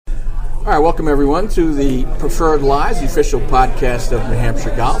All right, welcome everyone to the Preferred Lies, the official podcast of New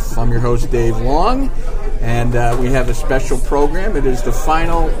Hampshire Golf. I'm your host, Dave Long, and we have a special program. It is the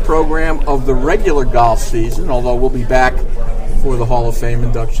final program of the regular golf season, although we'll be back for the Hall of Fame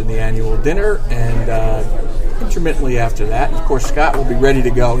induction, the annual dinner, and intermittently after that. Of course, Scott will be ready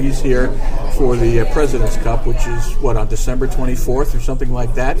to go. He's here for the President's Cup, which is, on December 24th or something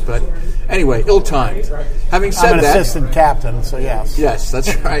like that. But anyway, ill-timed. Having said I'm an that, assistant captain, so yes. Yes,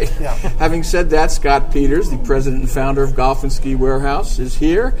 that's right. Yeah. Having said that, Scott Peters, the president and founder of Golf and Ski Warehouse, is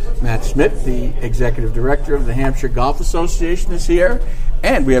here. Matt Schmidt, the executive director of the Hampshire Golf Association, is here.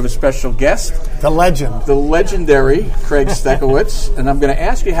 And we have a special guest. The legend. The legendary Craig Stekowitz. And I'm going to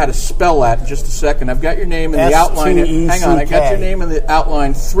ask you how to spell that in just a second. I've got your name in the outline. Hang on, I got your name in the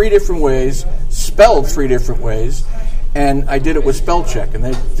outline 3 different ways, spelled 3 different ways. And I did it with spell check, and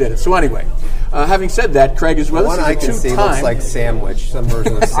they did it. So anyway, having said that, Craig is with us. One I can see looks like sandwich, some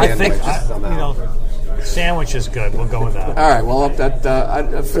version of sandwich. Sandwich is good. We'll go with that. All right. Well,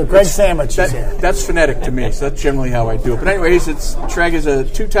 So Craig Sandwich is here. That's phonetic to me, so that's generally how I do it. But anyways, Craig is a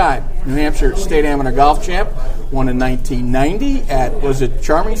 2-time New Hampshire State Amateur Golf Champ. Won in 1990 at, was it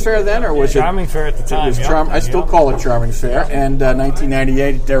Charming Fair then, or was Charming Fair at the time? It was I still call it Charming Fair. And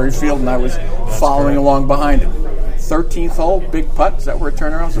 1998 at Derry Field, and I was following along behind him. 13th hole, big putt. Is that where it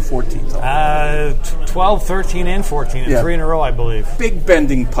turned around? It was the 14th hole. 12, 13, and 14. And 3 in a row, I believe. Big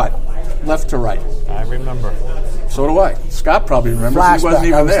bending putt, left to right. I remember. So do I. Scott probably remembers. Flashback. He wasn't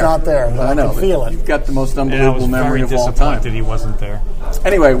even there. I was not there, but I know. Feel it. You've got the most unbelievable memory of all time. I was very disappointed he wasn't there.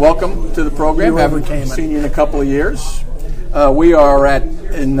 Anyway, welcome to the program. Haven't seen you in a couple of years. We are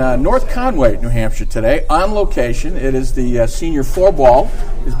in North Conway, New Hampshire today, on location. It is the senior 4-ball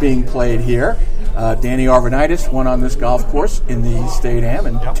is being played here. Danny Arvanitis won on this golf course in the State Am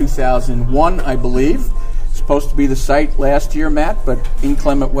in 2001, I believe. Supposed to be the site last year, Matt, but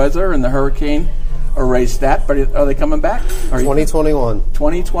inclement weather and the hurricane erased that. But are they coming back? 2021.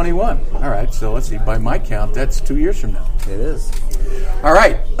 2021. All right, so let's see. By my count, that's 2 years from now. It is. All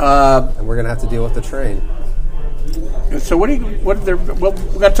right. And we're going to have to deal with the train. So we're going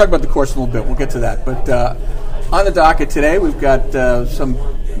to talk about the course in a little bit. We'll get to that. But on the docket today, we've got some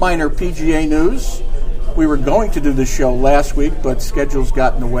minor PGA news. We were going to do this show last week, but schedules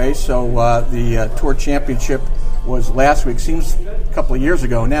got in the way. So the Tour Championship was last week. Seems a couple of years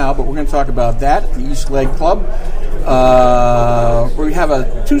ago now, but we're going to talk about that at the East Leg Club. We have a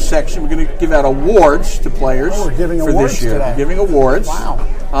 2-section. We're going to give out awards to players we're giving for awards this year. Today. We're giving awards. Wow.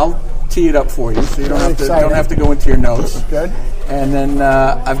 I'll tee it up for you, so you don't have to go into your notes. Good. And then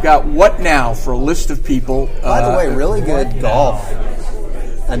I've got what now for a list of people. By the way, really good golf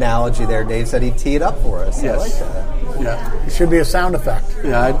analogy there. Dave said he'd tee it up for us. Yes. I like that. Yeah. It should be a sound effect.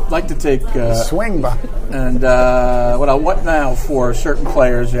 Yeah, I'd like to take swing by. And what now for certain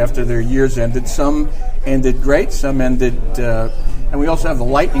players after their years ended. Some ended great, some ended, and we also have the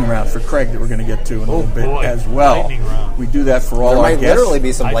lightning round for Craig that we're going to get to in a little bit as well. Lightning round. We do that for all our guests. There might literally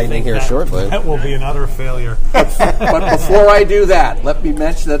be some lightning here shortly. That will be another failure. But before I do that, let me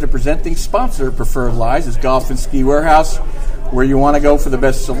mention that the presenting sponsor of Preferred Lies is Golf and Ski Warehouse, where you want to go for the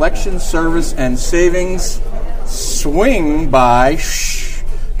best selection, service, and savings. Swing by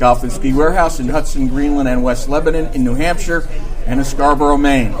Golf and Ski Warehouse in Hudson, Greenland, and West Lebanon in New Hampshire and in Scarborough,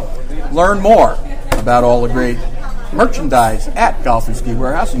 Maine. Learn more about all the great merchandise at Golf and Ski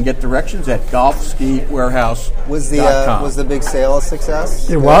Warehouse and get directions at golfskiwarehouse.com. Was the big sale a success?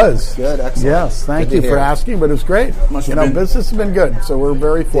 It was. Good, excellent. Yes, thank you for asking, but it was great. Business has been good, so we're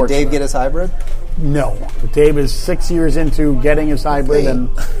very fortunate. Did Dave get his hybrid? No. But Dave is 6 years into getting his hybrid, and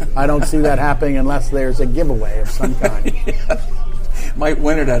I don't see that happening unless there's a giveaway of some kind. Might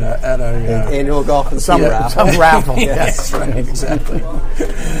win it at a annual golf and ski raffle. Some raffle, yes. Right, exactly.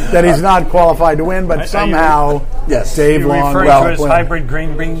 That he's not qualified to win, but somehow Dave Long referring to his hybrid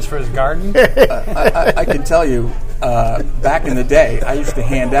green beans for his garden? I can tell you, back in the day, I used to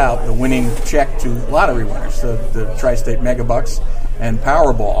hand out the winning check to lottery winners, the Tri-State Megabucks and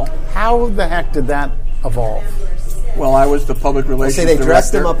Powerball. How the heck did that evolve? Well, I was the public relations director. They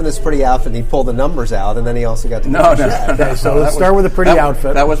dressed him up in this pretty outfit, and he pulled the numbers out, and then he also got to No. So let's start with a pretty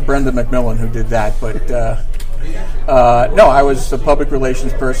outfit. That was Brenda McMillan who did that, but no, I was the public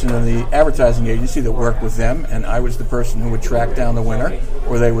relations person in the advertising agency that worked with them, and I was the person who would track down the winner,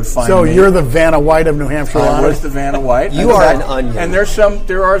 or they would find me. So you're the Vanna White of New Hampshire. I was the Vanna White. You are an onion. And there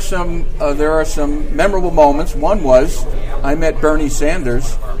are some memorable moments. One was I met Bernie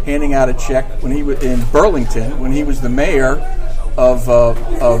Sanders handing out a check when he was in Burlington, when he was the mayor of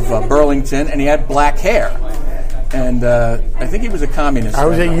Burlington, and he had black hair. And I think he was a communist. I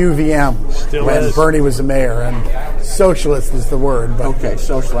was at UVM Still when is. Bernie was the mayor, and socialist is the word. But Okay,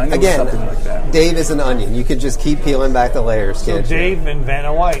 social. I knew Again, something like that. Dave is an onion. You could just keep peeling back the layers, So can't you? Dave and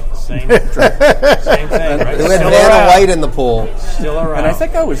Vanna White, same thing, right? Who had Still Vanna around. White in the pool. Still around. And I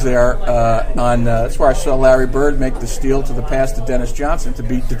think I was there that's where I saw Larry Bird make the steal to the pass to Dennis Johnson to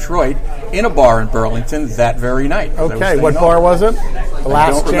beat Detroit in a bar in Burlington that very night. okay, what bar was it? The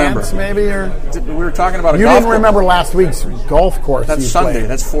Last don't remember. Chance, maybe? Or We were talking about a you golf didn't course. remember last week's golf course? That's you Sunday. played.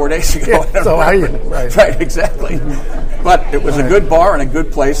 That's 4 days ago. Yeah, so how you right? Right, exactly. But it was a good bar and a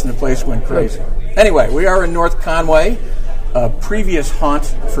good place, and the place went crazy. Anyway, we are in North Conway, a previous haunt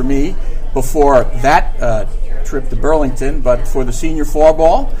for me before that trip to Burlington. But for the senior fall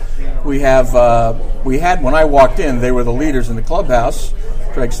ball, we had when I walked in, they were the leaders in the clubhouse,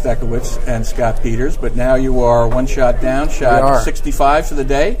 Craig Stekowitz and Scott Peters. But now you are one shot down, We shot are. 65 for the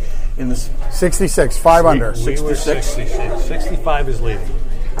day in the 66, 5 under. We were 66. 66. 65 is leading.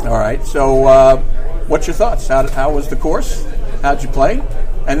 All right. So, what's your thoughts? How was the course? How'd you play?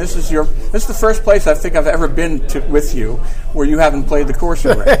 And this is the first place I think I've ever been to with you where you haven't played the course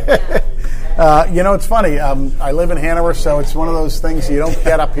already. It's funny. I live in Hanover, so it's one of those things you don't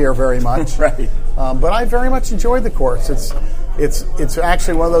get up here very much. Right. But I very much enjoyed the course. It's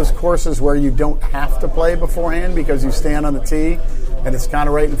actually one of those courses where you don't have to play beforehand because you stand on the tee and it's kind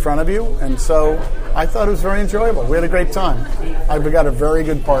of right in front of you. And so I thought it was very enjoyable. We had a great time. I've got a very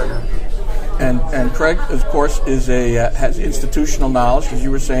good partner. And Craig, of course, has institutional knowledge because you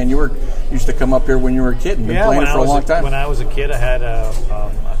were saying you used to come up here when you were a kid and been playing it for a long time. When I was a kid, I had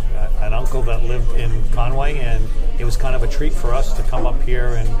an uncle that lived in Conway, and it was kind of a treat for us to come up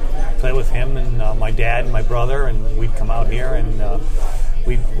here and play with him and my dad and my brother, and we'd come out here and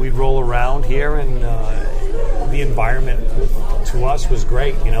we'd roll around here, and the environment to us was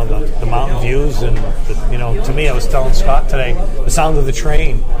great. You know, the mountain views, and to me, I was telling Scott today, the sound of the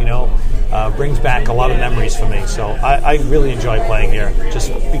train, brings back a lot of memories for me. So I really enjoy playing here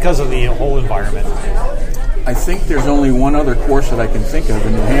just because of the whole environment. I think there's only one other course that I can think of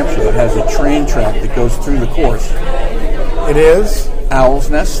in New Hampshire that has a train track that goes through the course. It is?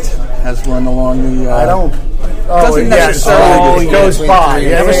 Owl's Nest has one along the... I don't... Doesn't necessarily it goes by.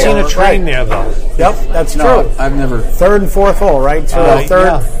 Between Never Yeah, seen a right. train there though. Yep, that's No, true. I've never... Third and fourth hole, right? So the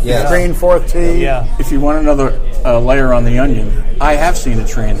third, yeah. green, fourth tee. Yeah. If you want another layer on the onion, I have seen a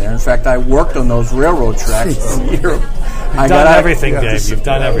train there. In fact, I worked on those railroad tracks for a year. I Done got everything, Dave. You've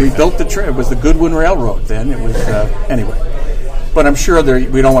done everything. We built the train. It was the Goodwin Railroad then. It was anyway. But I'm sure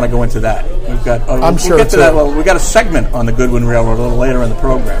we don't want to go into that. We've got. I'm sure we'll get to too. that. We got a segment on the Goodwin Railroad a little later in the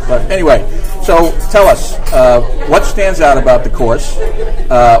program. But anyway, so tell us what stands out about the course.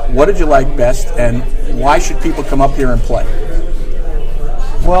 What did you like best, and why should people come up here and play?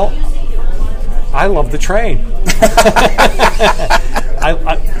 Well, I love the train.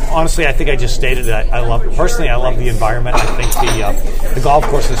 Honestly, I think I just stated that. I love the environment. I think the golf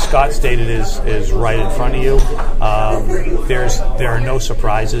course, as Scott stated, is right in front of you. There are no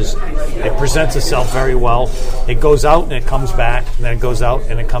surprises. It presents itself very well. It goes out and it comes back, and then it goes out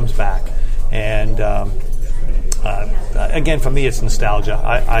and it comes back. And again, for me, it's nostalgia.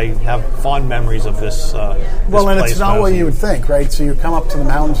 I have fond memories of this. Well, and it's not what you would think, right? So you come up to the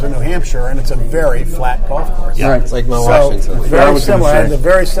mountains of New Hampshire, and it's a very flat golf course. Yeah. Right. It's like Mount So Washington. I very was gonna similar. say. It has a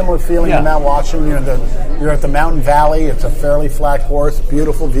very similar feeling Yeah. to Mount Washington. You're at the mountain valley. It's a fairly flat course,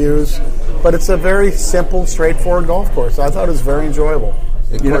 beautiful views, but it's a very simple, straightforward golf course. I thought it was very enjoyable.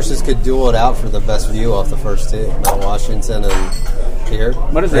 The courses could duel it out for the best view off the first tee. Mount Washington and here.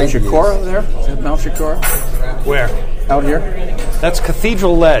 What is that, Great views. Chicora there? Is that Mount Chicora? Where? Out here? That's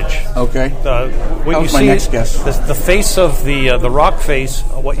Cathedral Ledge. Okay. What That you was my see, next guess. The face of the rock face,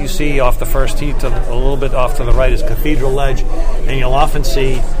 what you see off the first tee to a little bit off to the right is Cathedral Ledge, and you'll often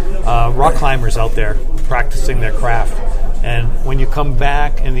see rock climbers out there practicing their craft. And when you come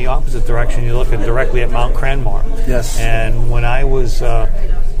back in the opposite direction, you're looking directly at Mount Cranmore. Yes. And when I was a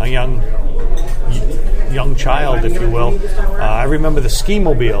young child, if you will, I remember the ski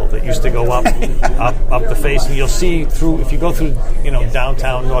mobile that used to go up the face, and you'll see if you go through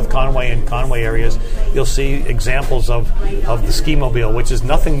downtown North Conway and Conway areas, you'll see examples of the ski mobile, which is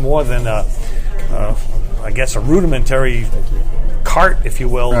nothing more than a rudimentary cart, if you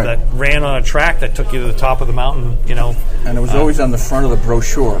will, Right. that ran on a track that took you to the top of the mountain. And it was always on the front of the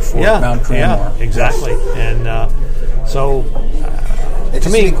brochure for Mount Cranmore. Yeah, exactly. And so. Just to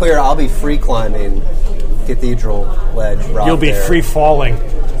me- be clear, I'll be free climbing Cathedral Ledge rock You'll be there. free falling.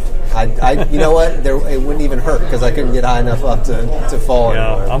 You know what? It wouldn't even hurt because I couldn't get high enough up to fall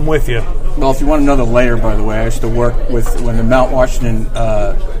Yeah, anymore. I'm with you. Well, if you want another layer, by the way, I used to work with when the Mount Washington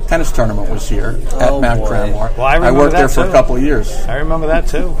tennis tournament was here at Mount Cranmore. Well, I worked there for too. a couple of years. I remember that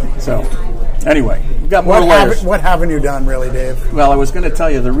too. So, anyway, we've got more layers. What haven't you done, really, Dave? Well, I was going to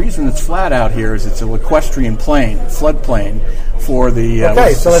tell you the reason it's flat out here is it's a equestrian plain, floodplain for the.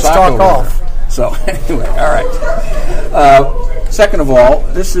 Okay, so let's talk golf. So anyway, all right. Second of all,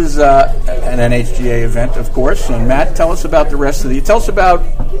 this is an NHGA event, of course. And Matt, tell us about the rest of tell us about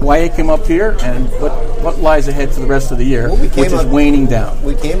why you came up here and what lies ahead for the rest of the year, which is waning down.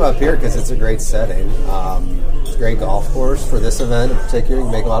 We came up here because it's a great setting. It's a great golf course for this event in particular. You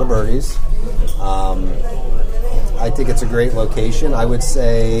can make a lot of birdies. I think it's a great location. I would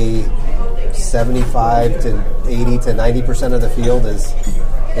say 75 to 80 to 90% of the field is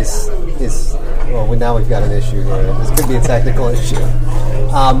well, now we've got an issue here. This could be a technical issue.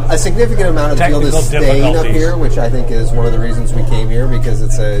 A significant amount of the field is staying up here, which I think is one of the reasons we came here, because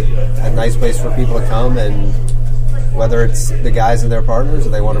it's a nice place for people to come, and whether it's the guys and their partners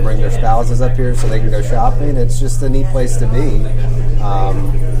and they want to bring their spouses up here so they can go shopping, it's just a neat place to be. I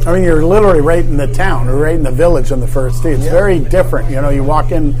mean, you're literally right in the town or right in the village on the first tee. It's very different. You know, you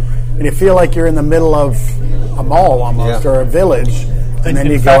walk in and you feel like you're in the middle of a mall almost or a village. And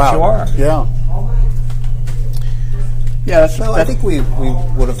then you go out. You are. Yeah. Yeah. I think we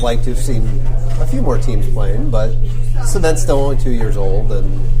would have liked to have seen a few more teams playing, but this event's still only 2 years old,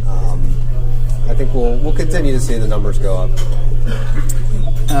 and I think we'll continue to see the numbers go up.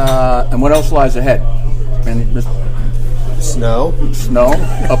 And what else lies ahead? And Snow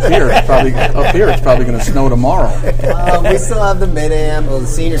up here. It's probably going to snow tomorrow. We still have the Mid-Am, the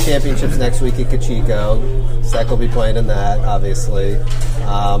senior championships next week at Kachiko. Sec will be playing in that, obviously.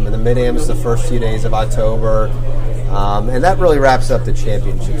 And the Mid-Am is the first few days of October. And that really wraps up the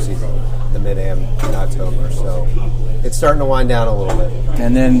championship season, the Mid-Am in October. So it's starting to wind down a little bit.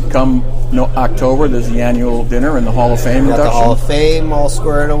 And then come October, there's the annual dinner and the Hall of Fame induction. Got the Hall of Fame all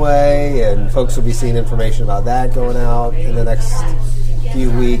squared away, and folks will be seeing information about that going out in the next few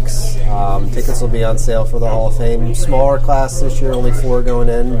weeks. Tickets will be on sale for the Hall of Fame. Smaller class this year, only 4 going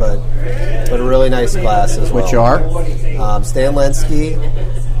in, but a really nice class as well. Which are? Stan Lenski,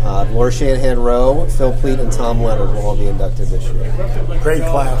 Laura Shanahan Rowe, Phil Pleat, and Tom Leonard will all be inducted this year. Great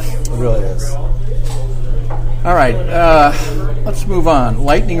class. It really is. All right, let's move on.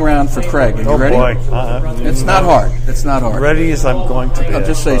 Lightning round for Craig. Are you ready? Oh, boy. It's not hard. It's not hard. Ready as I'm going to be. I'll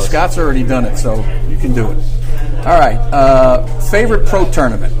just say Scott's already done it, so you can do it. All right, favorite pro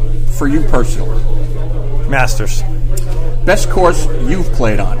tournament for you personally? Masters. Best course you've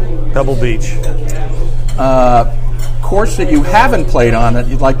played on? Pebble Beach. Course that you haven't played on that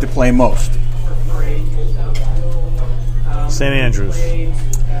you'd like to play most? St. Andrews.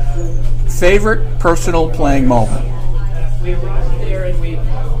 Favorite personal playing moment?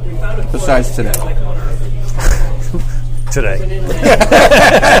 Besides today. Today.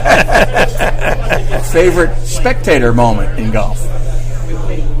 Favorite spectator moment in golf?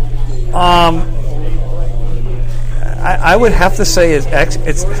 I would have to say it's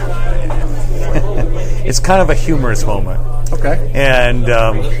kind of a humorous moment. Okay. And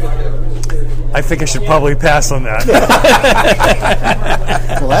I think I should probably pass on that.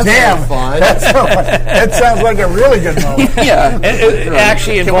 Well, that's fun. That sounds like a really good moment. Yeah. It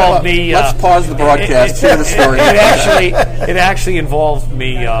actually involved me. Let's pause the broadcast. Hear the story. It actually involved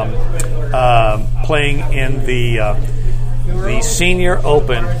me playing in the Senior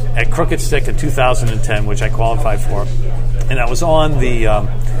Open at Crooked Stick in 2010, which I qualified for, and I was on the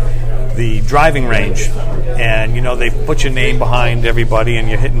driving range, and they put your name behind everybody, and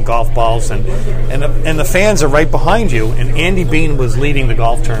you're hitting golf balls, and the fans are right behind you. And Andy Bean was leading the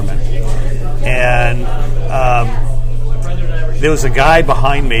golf tournament, and there was a guy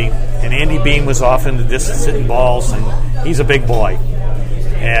behind me, and Andy Bean was off in the distance hitting balls, and he's a big boy,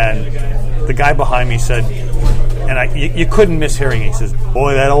 and the guy behind me said, and you couldn't miss hearing it. He says,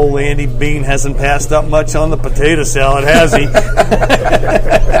 "Boy, that old Andy Bean hasn't passed up much on the potato salad, has he?"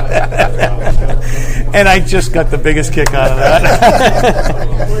 And I just got the biggest kick out of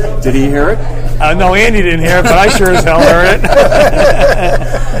that. Did he hear it? No, Andy didn't hear it, but I sure as hell heard it.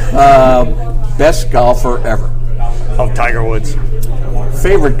 Best golfer ever? Oh, Tiger Woods.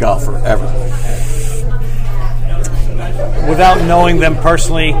 Favorite golfer ever? Without knowing them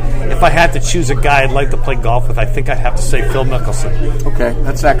personally, if I had to choose a guy I'd like to play golf with, I think I'd have to say Phil Mickelson. Okay,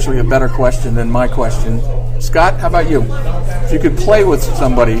 that's actually a better question than my question. Scott, how about you? If you could play with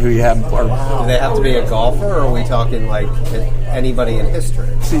somebody who you haven't played. Do they have to be a golfer, or are we talking like anybody in history?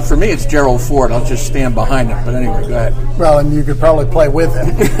 See, for me, it's Gerald Ford. I'll just stand behind him. But anyway, go ahead. Well, and you could probably play with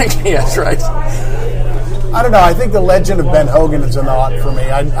him. Yeah, that's right. I don't know. I think the legend of Ben Hogan is a lot for me.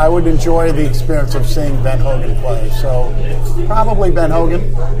 I would enjoy the experience of seeing Ben Hogan play. So probably Ben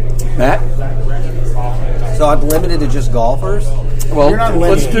Hogan. Matt? So I'm limited to just golfers? Well, you're not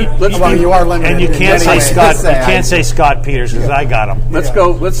limited. You are limited. And you can't say Scott. You can't say Scott Peters because I got him. Let's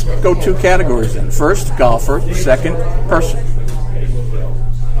go 2 categories then. First, golfer. Second, person.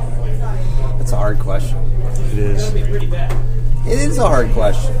 That's a hard question. It is. It is a hard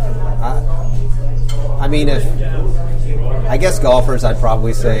question. I mean, I guess golfers, I'd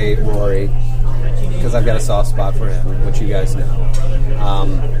probably say Rory, because I've got a soft spot for him, which you guys know.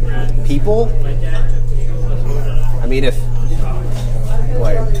 People, I mean, I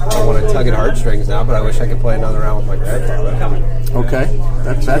don't want to tug at heartstrings now, but I wish I could play another round with my grandfather. Okay,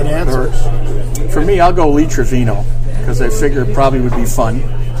 that's that answer. For me, I'll go Lee Trevino, because I figure it probably would be fun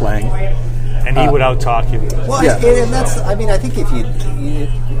playing. And he would out-talk you. Well, yeah. And that's, I mean, I think if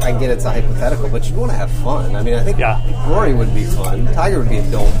I get it's a hypothetical, but you'd want to have fun. I mean, I think Rory would be fun. Tiger would be a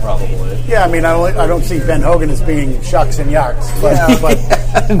dope, probably. Yeah, I mean, I don't see Ben Hogan as being shucks and yucks. But,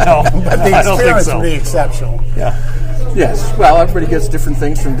 no, but the experience would be exceptional. Yeah. Yes. Well, everybody gets different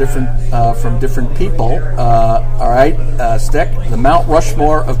things from different people. All right, Steck, the Mount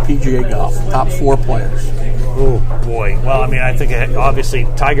Rushmore of PGA golf. Top 4 players. Oh, boy. Well, I mean, I think obviously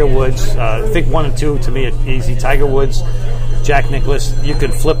Tiger Woods. I think 1 and 2 to me are easy. Tiger Woods, Jack Nicklaus. You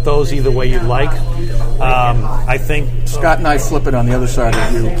could flip those either way you'd like. I think Scott and I flip it on the other side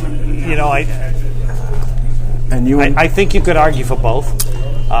of you. You know, I think you could argue for both.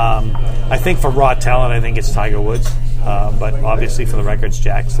 I think for raw talent, I think it's Tiger Woods. But obviously, for the records,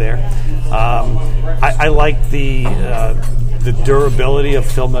 Jack's there. I like the durability of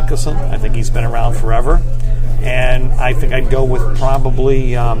Phil Mickelson. I think he's been around forever. And I think I'd go with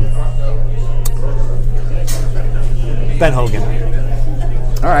probably Ben Hogan.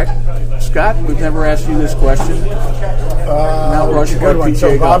 All right. Scott, we've never asked you this question. Mount Rushmore, PGA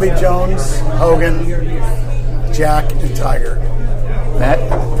So Bobby Jones, Hogan, Jack, and Tiger. Matt,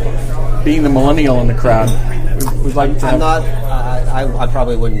 being the millennial in the crowd, we'd like to have... I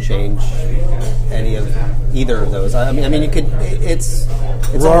probably wouldn't change either of those. I mean, you could. It's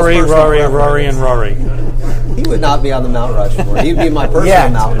Rory, and Rory. He would not be on the Mount Rushmore. He'd be my personal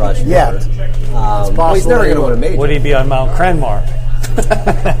Mount Rushmore. Yeah. He's never going to win a major. Would he be on Mount Cranmore?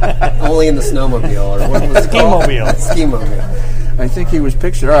 Only in the snowmobile or what was it called? Ski-mobile. I think he was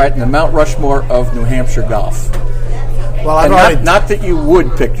pictured. All right, in the Mount Rushmore of New Hampshire golf. Well, not that you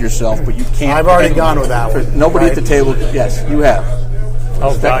would pick yourself, but you can't. I've already gone with that one. Nobody at the table. Yes, you have.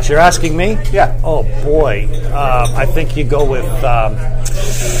 Oh gosh, you're asking me? Yeah. Oh boy, I think you go with.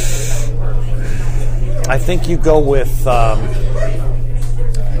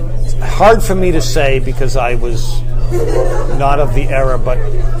 Hard for me to say because I was not of the era, but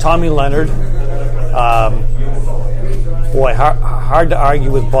Tommy Leonard. Hard to argue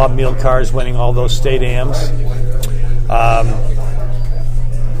with Bob Mielkars winning all those state AMs.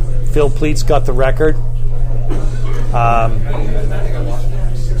 Phil Pleat's got the record.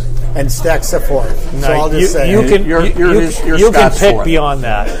 And Steck's a fourth. So I'll just say you can pick fourth. Beyond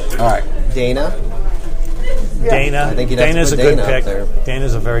that. All right, Dana. I think Dana's a good pick.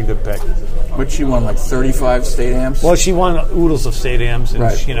 Dana's a very good pick. But she won like 35 state AMs. Well, she won oodles of state AMs,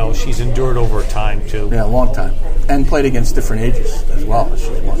 and she's endured over time too. Yeah, a long time, and played against different ages as well as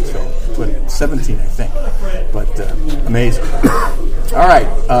she's won. So, 17, I think. But amazing. All right,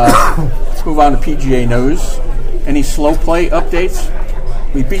 let's move on to PGA news. Any slow play updates?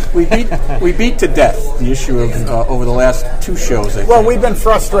 We beat to death the issue of over the last 2 shows. I think. We've been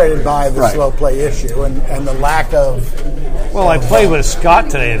frustrated by the slow play issue and the lack of. Well, I played with Scott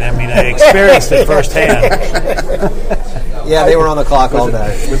today, and I experienced it firsthand. Yeah, they were on the clock all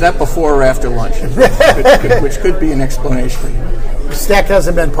day. Was that before or after lunch? Which could be an explanation. Steck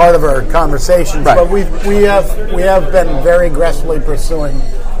hasn't been part of our conversations, but we have been very aggressively pursuing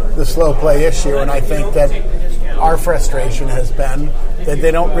the slow play issue, and I think that our frustration has been that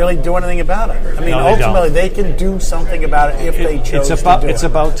they don't really do anything about it. I mean, ultimately, they can do something about it if they chose to do it. It's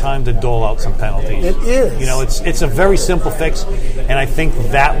about time to dole out some penalties. It is. It's a very simple fix, and I think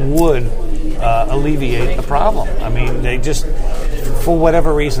that would alleviate the problem. I mean, they just, for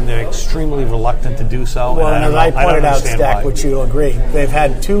whatever reason, they're extremely reluctant to do so. Well, and as I pointed out, Stack, which you'll agree, they've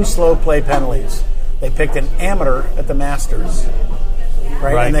had 2 slow play penalties. They picked an amateur at the Masters.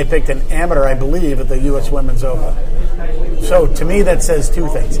 Right? And they picked an amateur, I believe, at the U.S. Women's Open. So to me, that says 2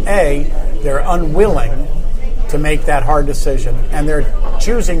 things. A, they're unwilling to make that hard decision, and they're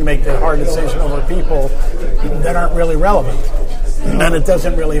choosing to make that hard decision over people that aren't really relevant, and it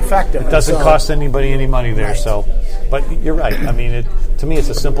doesn't really affect them. It doesn't cost anybody any money there. Right. So, but you're right. I mean, to me, it's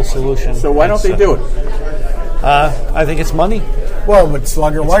a simple solution. So why don't they do it? I think it's money. Well, but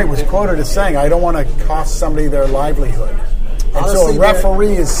Slugger White was quoted as saying, I don't want to cost somebody their livelihood. And Honestly, so a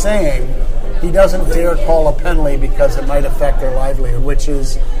referee is saying he doesn't dare call a penalty because it might affect their livelihood, which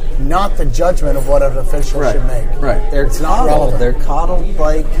is not the judgment of what an official should make. Right. They're not coddled. relevant. They're coddled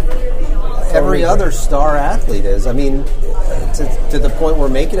like every other star athlete is. I mean, to the point we're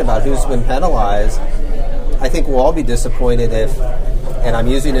making about who's been penalized, I think we'll all be disappointed if, and I'm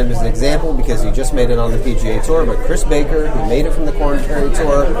using him as an example because he just made it on the PGA Tour, but Chris Baker, who made it from the Korn Ferry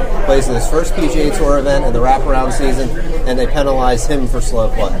Tour, plays in his first PGA Tour event in the wraparound season, and they penalize him for slow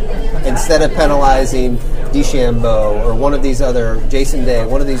play. Instead of penalizing DeChambeau or one of these other, Jason Day,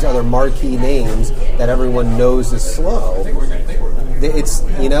 one of these other marquee names that everyone knows is slow, it's,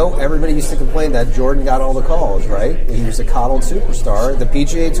 everybody used to complain that Jordan got all the calls, right? He was a coddled superstar. The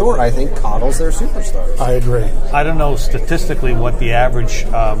PGA Tour, I think, coddles their superstars. I agree. I don't know statistically what the average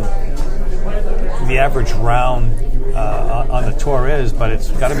round on the tour is, but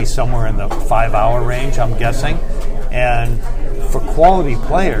it's got to be somewhere in the 5-hour range, I'm guessing. And for quality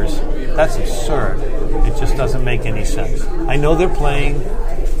players, that's absurd. It just doesn't make any sense. I know they're playing,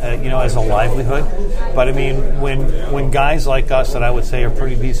 as a livelihood, but I mean, when guys like us that I would say are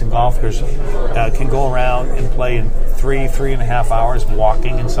pretty decent golfers can go around and play in 3.5 hours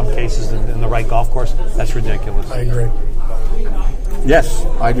walking in some cases in the right golf course, that's ridiculous. I agree. Yes,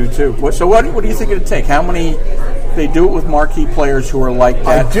 I do too. So what do you think it'd take? How many? They do it with marquee players who are like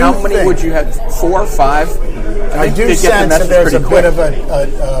that. How many would you have? 4 or 5? I do sense that there's a bit of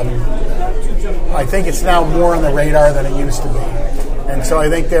I think it's now more on the radar than it used to be. And so I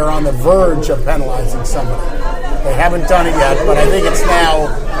think they're on the verge of penalizing somebody. They haven't done it yet, but I think it's now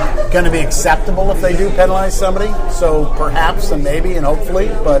going to be acceptable if they do penalize somebody. So perhaps and maybe and hopefully,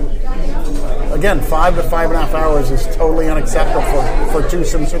 but again, 5 to 5.5 hours is totally unacceptable for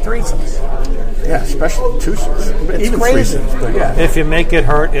twosomes or threesomes. Yeah, especially twosomes. It's even crazy. threesomes, but yeah. If you make it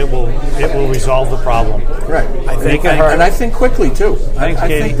hurt, it will resolve the problem. Right. And I think quickly too. I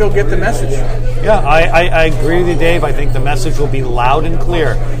think they'll get the message. Yeah, I agree with you, Dave. I think the message will be loud and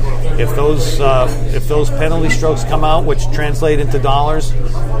clear. If those penalty strokes come out, which translate into dollars,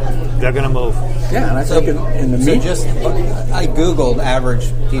 they're going to move. Yeah, and I think in the I Googled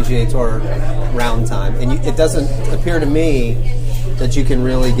average PGA Tour round time, and it doesn't appear to me that you can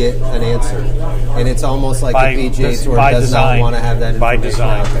really get an answer. And it's almost like the PGA Tour does not want to have that information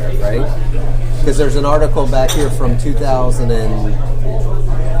out there, right? Because there's an article back here from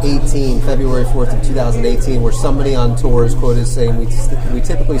 2018, February 4th of 2018, where somebody on tour is quoted saying, we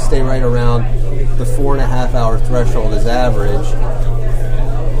typically stay right around the 4.5 hour threshold as average,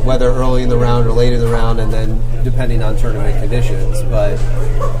 whether early in the round or late in the round, and then depending on tournament conditions. But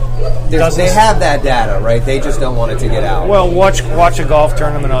they have that data, right? They just don't want it to get out. Well, watch a golf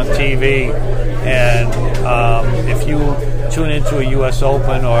tournament on TV, and if you tune into a U.S.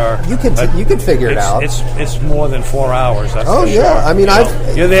 Open or you can figure it out. It's more than 4 hours. That's for sure. I mean,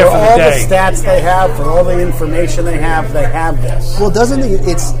 you're there for all the day. The stats they have, for all the information they have this. Well,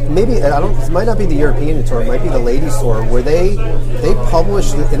 it's maybe it might not be the European Tour, it might be the Ladies Tour, where they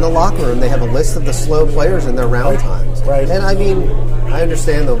publish in the locker room. They have a list of the slow players and their round times. Right. And I mean, I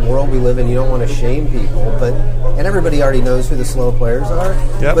understand the world we live in. You don't want to shame people, and everybody already knows who the slow players are.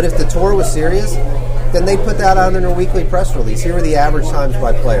 Yep. But if the tour was serious, then they put that out in their weekly press release. Here are the average times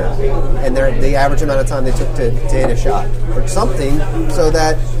by player, and the average amount of time they took to hit a shot or something, so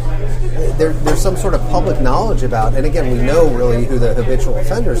that there's some sort of public knowledge about. And again, we know really who the habitual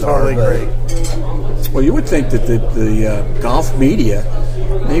offenders are. Totally agree. Well, you would think that the golf media,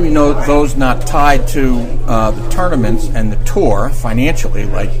 maybe those not tied to the tournaments and the tour financially,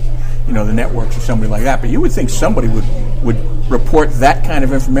 like the networks or somebody like that, but you would think somebody would report that kind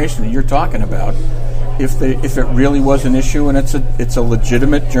of information that you're talking about if it really was an issue and it's a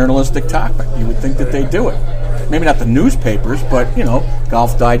legitimate journalistic topic. You would think that they do it. Maybe not the newspapers, but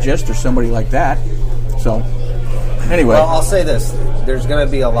Golf Digest or somebody like that. So anyway, well, I'll say this: there's going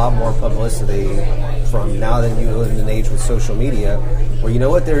to be a lot more publicity from now that you live in an age with social media,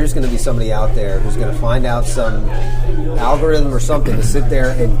 where there is going to be somebody out there who's going to find out some algorithm or something to sit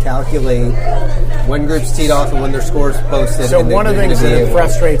there and calculate when groups teed off and when their scores posted. So one of the things that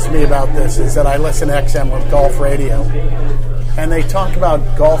frustrates me about this is that I listen to XM with Golf Radio, and they talk about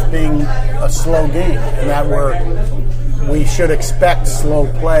golf being a slow game, and that we should expect slow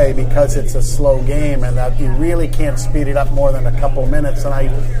play because it's a slow game, and that you really can't speed it up more than a couple minutes.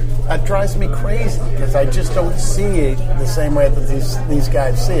 And that drives me crazy because I just don't see it the same way that these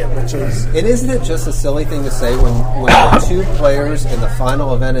guys see it, which is... And isn't it just a silly thing to say when the two players in the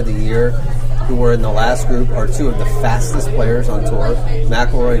final event of the year who were in the last group, are two of the fastest players on tour.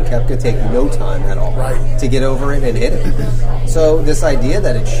 McIlroy and Koepka take no time at all to get over it and hit it. So this idea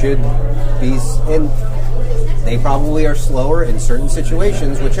that it should be, and they probably are slower in certain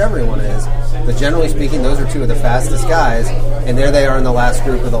situations, which everyone is, but generally speaking, those are two of the fastest guys, and there they are in the last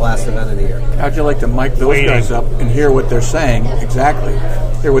group of the last event of the year. How'd you like to mic those guys up and hear what they're saying exactly?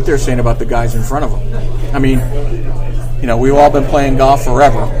 Hear what they're saying about the guys in front of them. I mean, we've all been playing golf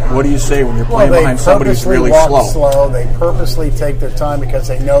forever. What do you say when you're playing behind somebody who's really slow? They purposely take their time because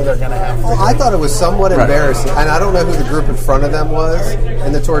they know they're going to have to. I thought it was somewhat embarrassing, and I don't know who the group in front of them was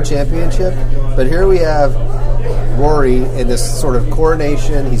in the Tour Championship, but here we have Rory in this sort of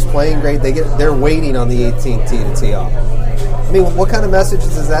coronation. He's playing great. They're waiting on the 18th tee to tee off. I mean, what kind of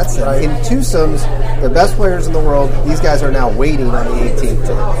messages does that send? Right. In twosomes, the best players in the world, these guys are now waiting on the 18th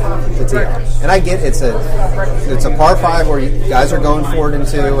to tee off. And I get it's a par 5 where you guys are going forward in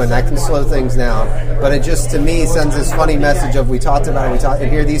 2, and that can slow things down. But it just, to me, sends this funny message of we talked about it,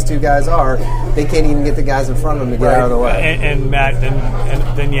 and here these two guys are. They can't even get the guys in front of them to get out of the way. And Matt,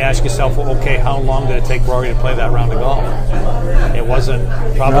 then you ask yourself, well, okay, how long did it take Rory to play that round of golf? It wasn't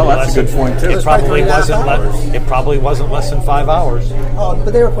probably. Well, that's a good point too. It probably wasn't less than 5 hours. Oh,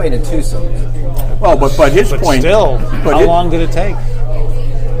 but they were playing in twosomes. Well, but his point still, how long did it take?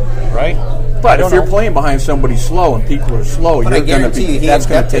 Right. But if you're playing behind somebody slow and people are slow, but you're going to be. That's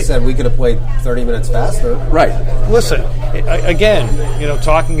going to take. Said we could have played 30 minutes faster. Right. Listen, again,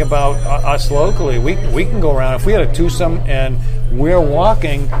 talking about us locally, we can go around. If we had a twosome and we're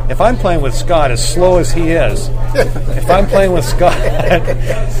walking, if I'm playing with Scott as slow as he is,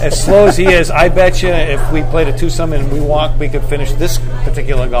 as slow as he is, I bet you if we played a twosome and we walked, we could finish this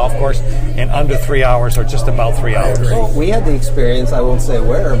particular golf course in under 3 hours or just about 3 hours. Well, we had the experience, I won't say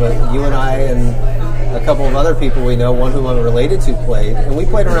where, but you and I and a couple of other people we know, one who I'm related to played, and we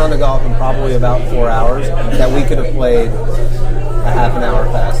played around the golf in probably about 4 hours that we could have played a half an hour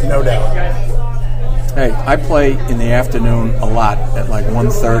faster. No doubt. Hey, I play in the afternoon a lot at like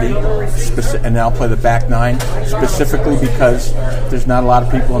 1:30, and then I'll play the back 9 specifically because there's not a lot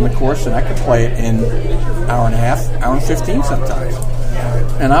of people on the course, and I can play it in an hour and a half, hour and 15 sometimes.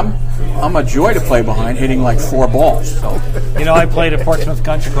 And I'm a joy to play behind, hitting like 4 balls. So. I played at Portsmouth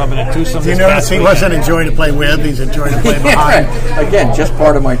Country Club in a twosome. Do you notice he wasn't enjoying to play with; he's enjoying to play behind. Again, just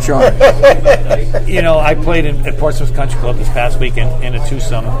part of my charm. I played at Portsmouth Country Club this past weekend in a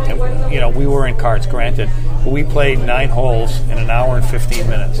twosome. And, we were in carts, granted, but we played 9 holes in an hour and 15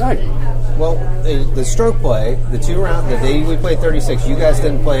 minutes. Right. Well, the stroke play, the day we played 36, you guys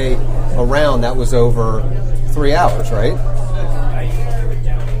didn't play a round that was over 3 hours, right?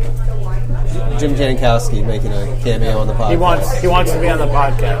 Jim Jankowski making a cameo on the podcast. He wants to be on the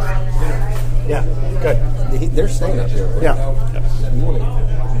podcast. Yeah, good. They're staying up here. Right? Yeah.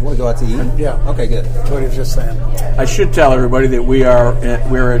 You want to go out to eat? Yeah. Okay, good. That's what he was just saying. I should tell everybody that we're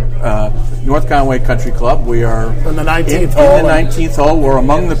at North Conway Country Club. We are in the 19th hole. In the 19th hole. We're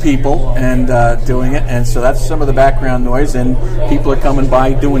among the people and doing it, and so that's some of the background noise. And people are coming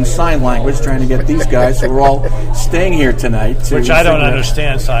by doing sign language, trying to get these guys. So we're all staying here tonight. Which I don't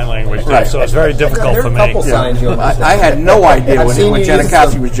understand sign language, right. So it's very difficult for me. There are a couple signs you'll understand. I had no idea what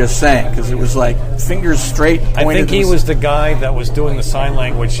Janikowski was just saying because it was like fingers straight. I think he was the guy that was doing the sign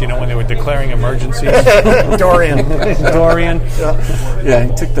language. When they were declaring emergencies. Dorian. Yeah,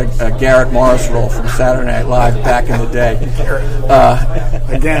 he took the Garrett Morris role from Saturday Night Live back in the day.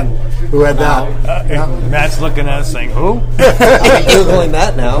 Again, who had that? Matt's looking at us saying, who? I'm Googling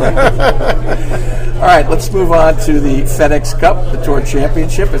that now. All right, let's move on to the FedEx Cup, the Tour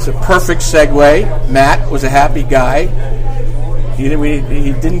Championship. It's a perfect segue. Matt was a happy guy. He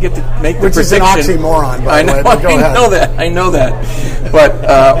didn't get to make the prediction. Which is an oxymoron, by the way. I know that.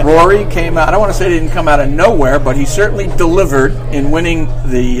 But Rory came out. I don't want to say he didn't come out of nowhere, but he certainly delivered in winning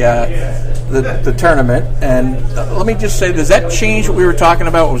the tournament. And let me just say, does that change what we were talking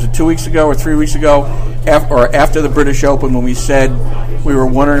about? Was it 2 weeks ago or 3 weeks ago, or after the British Open, when we said we were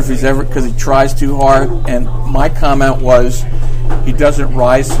wondering if he's ever, because he tries too hard? And my comment was, he doesn't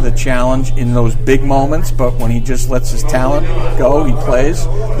rise to the challenge in those big moments, but when he just lets his talent go, he plays.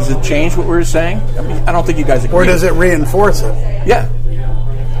 Does it change what we were saying? I mean, I don't think you guys agree. Or does it reinforce it? Yeah.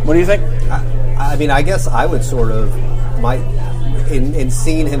 What do you think? I mean, I guess I would sort of, in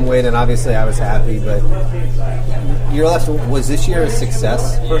seeing him win, and obviously I was happy, but you're left, was this year a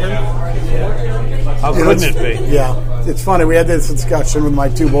success for him? How couldn't it be? Yeah. It's funny, we had this discussion with my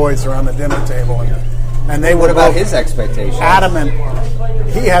 2 boys around the dinner table, and they what about his expectations? Adamant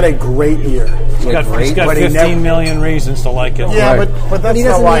he had a great year. He's got 15 million reasons to like it. Yeah, right. but that's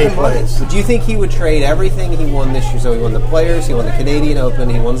not why he plays. Do you think he would trade everything he won this year? So he won the Players, he won the Canadian Open,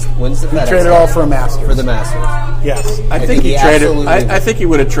 he wins the FedEx. He traded all for a Masters. For the Masters. Yes. I think he traded. I think he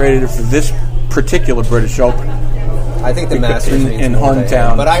would have traded it for this particular British Open. I think the Masters in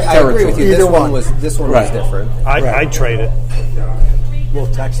hometown. But I agree with you. This one was different. I'd trade it. We'll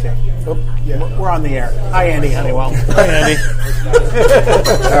text him. Oh, yeah. We're on the air. Hi, Andy Honeywell. Hi, Andy.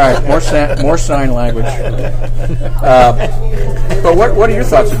 All right, more sign language. But what are your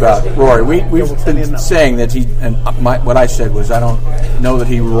thoughts about Rory? We've been saying that he, and what I said was I don't know that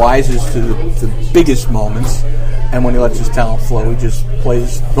he rises to the biggest moments, and when he lets his talent flow, he just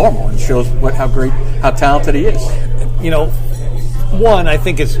plays normal and shows how talented he is. You know, one, I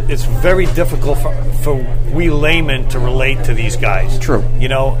think it's very difficult for we laymen to relate to these guys. True. You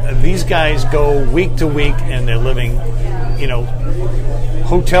know, these guys go week to week and they're living, you know,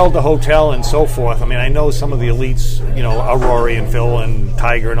 hotel to hotel and so forth. I mean, I know some of the elites, you know, Rory and Phil and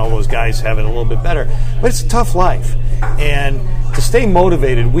Tiger and all those guys have it a little bit better, but it's a tough life. And to stay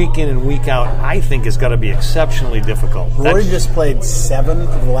motivated week in and week out, I think is going to be exceptionally difficult. Rory just played 7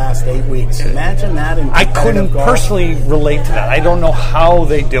 of the last 8 weeks. Imagine that in I couldn't personally relate to that. I don't know how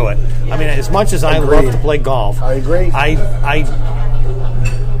they do it. I mean, as much as I love to play golf, I agree.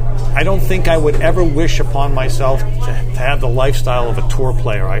 I don't think I would ever wish upon myself to have the lifestyle of a tour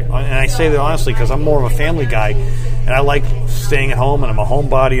player. And I say that honestly because I'm more of a family guy, and I like staying at home, and I'm a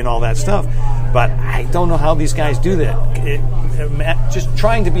homebody and all that stuff. But I don't know how these guys do that. Just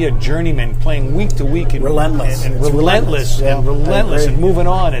trying to be a journeyman, playing week to week, and relentless, and moving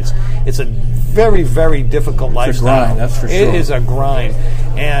on. It's a very, very difficult lifestyle. It's a grind, that's for sure. It is a grind,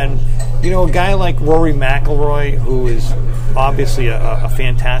 and you know, a guy like Rory McIlroy, who is obviously a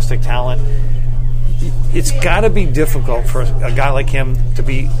fantastic talent. It's got to be difficult for a guy like him to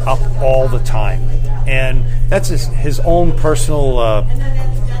be up all the time, and that's his own personal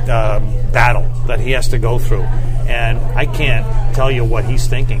battle that he has to go through. And I can't tell you what he's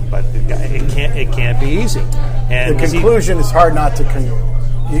thinking, but it can't be easy. And the conclusion is hard not to.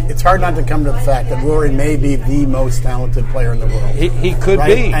 It's hard not to come to the fact that Rory may be the most talented player in the world. He could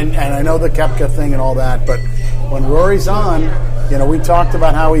be. And I know the Koepka thing and all that, but when Rory's on, you know, we talked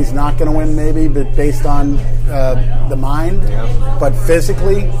about how he's not going to win maybe, but based on the mind. Yeah. But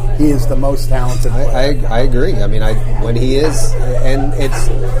physically, he is the most talented player. I agree. I mean, when he is, and it's,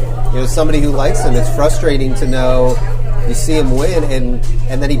 you know, somebody who likes him, it's frustrating to know you see him win, and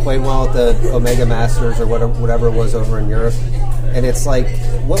then he played well at the Omega Masters or whatever it was over in Europe. And it's like,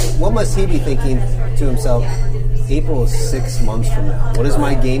 what must he be thinking to himself? April is 6 months from now. What is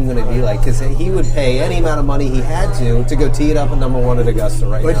my game going to be like? Because he would pay any amount of money he had to go tee it up at #1 at Augusta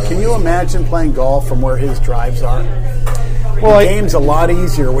right now. But can you imagine playing golf from where his drives are? Well, the game's a lot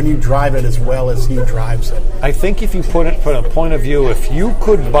easier when you drive it as well as he drives it. I think if you put it from a point of view, if you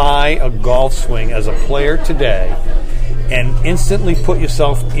could buy a golf swing as a player today and instantly put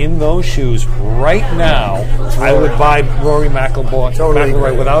yourself in those shoes right now, I would buy Rory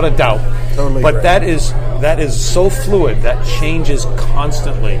McIlroy without a doubt. Totally but that is so fluid. That changes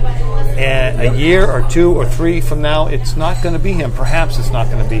constantly. And a year or 2 or 3 from now, it's not going to be him. Perhaps it's not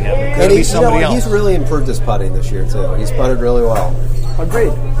going to be him. It's going to be somebody else. He's really improved his putting this year too. He's putted really well.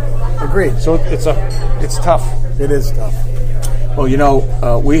 Agreed. So it's tough. It is tough. Well, you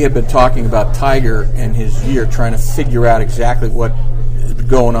know, we have been talking about Tiger and his year, trying to figure out exactly what is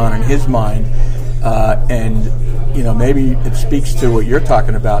going on in his mind. And, you know, maybe it speaks to what you're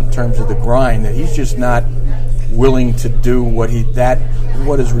talking about in terms of the grind, that he's just not willing to do what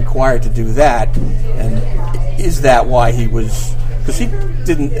is required to do that. And is that why he was... Because he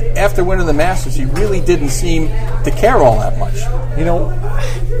didn't, after winning the Masters, he really didn't seem to care all that much. You know,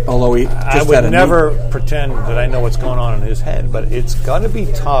 although he just I would never pretend that I know what's going on in his head, but it's got to be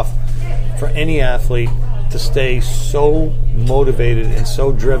tough for any athlete to stay so motivated and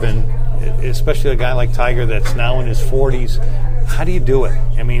so driven, especially a guy like Tiger that's now in his 40s. How do you do it?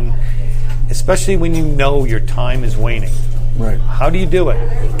 I mean, especially when you know your time is waning. Right. How do you do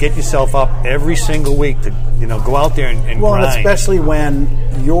it? Get yourself up every single week to, you know, go out there and grind. Well, and especially when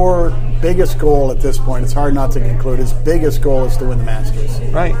your biggest goal at this point, it's hard not to conclude, his biggest goal is to win the Masters.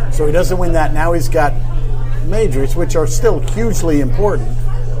 Right. So he doesn't win that. Now he's got majors, which are still hugely important,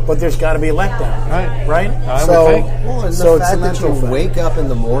 but there's got to be a letdown. Right. I so, would think. Well, and so the fact that you wake up in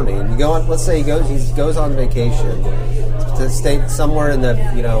the morning, you go on. Let's say he goes on vacation to stay somewhere in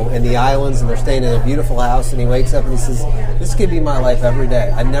the islands, and they're staying in a beautiful house, and he wakes up and he says, "This could be my life every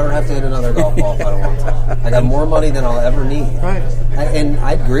day. I never have to hit another golf ball if I don't want to. I got more money than I'll ever need." Right. And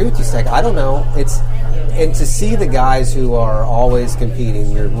I agree with you, Stek. I don't know. and to see the guys who are always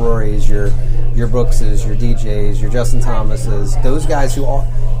competing, your Rorys, your Brookses, your DJs, your Justin Thomases, those guys who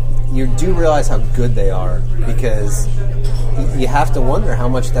you do realize how good they are, because you have to wonder how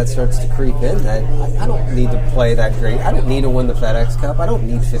much that starts to creep in. That I don't need to play that great. I don't need to win the FedEx Cup. I don't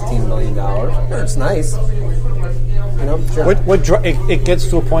need $15 million. Sure, it's nice. Sure. It gets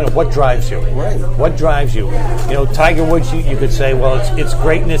to a point of what drives you. Right. What drives you? Tiger Woods, you could say, well, it's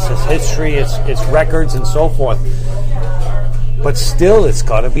greatness, it's history, it's records, and so forth. But still, it's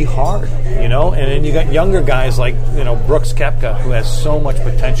got to be hard, And then you got younger guys like Brooks Koepka, who has so much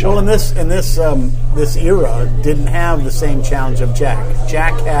potential. Well, in this era, didn't have the same challenge of Jack.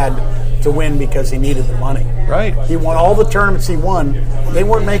 Jack had to win because he needed the money. Right. He won all the tournaments he won. They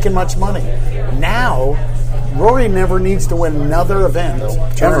weren't making much money. Now, Rory never needs to win another event,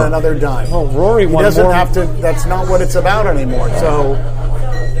 turn another dime. Well, Rory won doesn't have to. That's not what it's about anymore. So,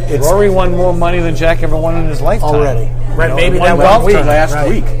 Rory won more money than Jack ever won in his lifetime already. Right, maybe that golf week last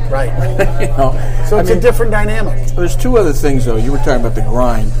week. Right. So it's a different dynamic. There's two other things, though. You were talking about the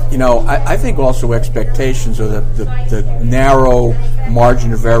grind. I think also expectations are the narrow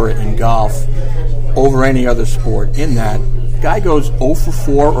margin of error in golf over any other sport. In that, guy goes 0 for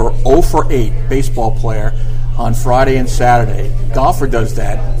 4 or 0 for 8, baseball player, on Friday and Saturday. Golfer does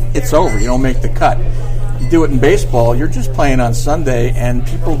that, it's over. You don't make the cut. You do it in baseball, you're just playing on Sunday, and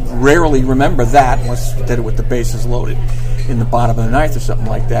people rarely remember that unless you did it with the bases loaded in the bottom of the ninth or something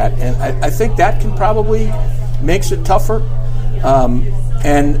like that. And I think that can probably makes it tougher.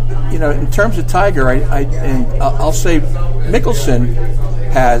 And in terms of Tiger, I'll say Mickelson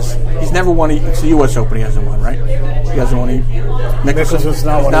he's never won. It's the U.S. Open he hasn't won, right? He hasn't won. Mickelson's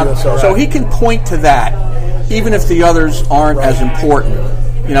not won the U.S. Open. So he can point to that, even if the others aren't as important.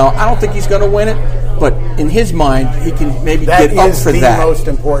 I don't think he's going to win it. But in his mind, he can maybe get up for that. That is the most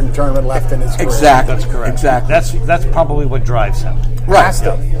important tournament left in his career. Exactly. That's correct. Exactly. That's probably what drives him. Right.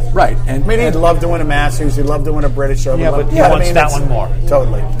 Right. And he'd love to win a Masters. He'd love to win a British Open. Yeah, but he wants that one more.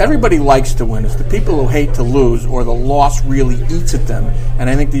 Totally. Everybody likes to win. It's the people who hate to lose, or the loss really eats at them. And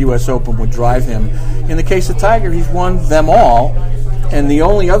I think the U.S. Open would drive him. In the case of Tiger, he's won them all. And the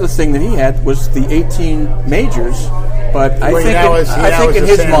only other thing that he had was the 18 majors. But I think in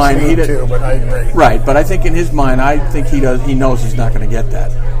his mind, he does. But I agree. Right, but I think in his mind, I think he knows he's not going to get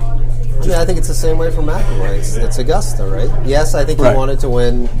that. I think it's the same way for McIlroy. It's Augusta, right? Yes, I think he wanted to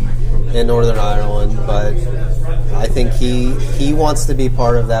win in Northern Ireland, but I think he wants to be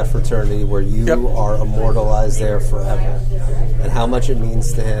part of that fraternity where you are immortalized there forever, and how much it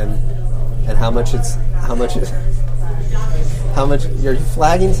means to him, and how much you're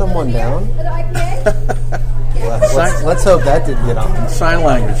flagging someone down. Let's hope that didn't get on. Sign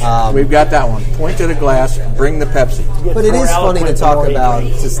language. We've got that one. Point to the glass, bring the Pepsi. But it is funny to talk about,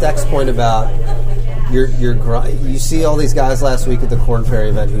 to Steck's point about your grind. You see all these guys last week at the Korn Ferry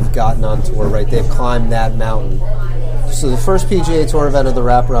event who've gotten on tour, right? They've climbed that mountain. So the first PGA Tour event of the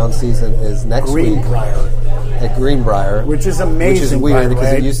wraparound season is next week. At Greenbrier. Which is amazing, which is weird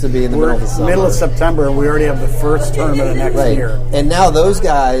because it used to be in the middle of the summer. Middle of September, and we already have the first tournament of next year. And now those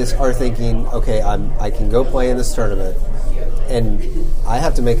guys are thinking, okay, I can go play in this tournament, and I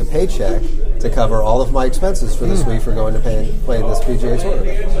have to make a paycheck to cover all of my expenses for this week for going to play in this PGA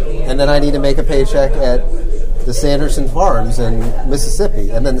tournament. And then I need to make a paycheck at the Sanderson Farms in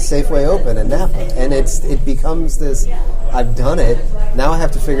Mississippi, and then the Safeway Open in Napa. And it becomes this, I've done it, now I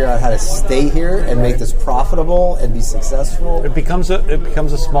have to figure out how to stay here and make this profitable and be successful. It becomes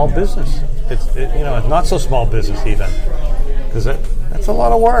a small business. It's not so small business even, because that's a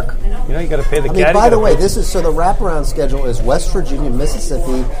lot of work. You got to pay the caddy. By the way, the wraparound schedule is West Virginia,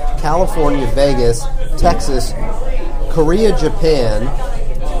 Mississippi, California, Vegas, Texas, Korea, Japan.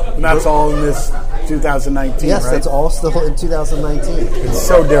 And that's all in this 2019, yes, right? That's all still in 2019. It's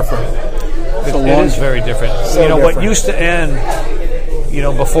so different. It is very different. What used to end,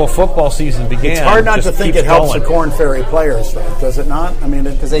 before football season began. It's hard not to think it helps the Korn Ferry players, though, does it not? I mean,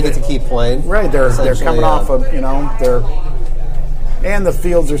 because they get to keep playing. Right, they're coming off of and the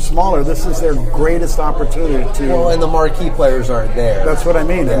fields are smaller. This is their greatest opportunity to. Well, and the marquee players aren't there. That's what I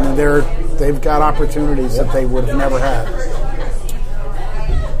mean. Yeah. I mean, they've got opportunities that they would have never had.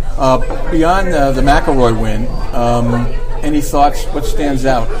 Beyond the McIlroy win, any thoughts? What stands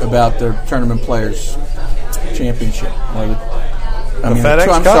out about the Tournament Players Championship?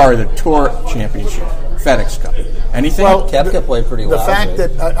 The Tour Championship, FedEx Cup. Anything? Well, Koepka played pretty well. The fact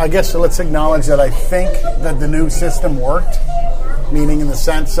that I guess let's acknowledge that I think that the new system worked, meaning in the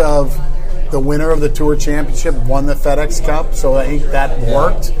sense of the winner of the Tour Championship won the FedEx Cup, so I think that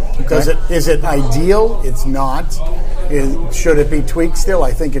worked. Okay. Is it ideal? It's not. Should it be tweaked still?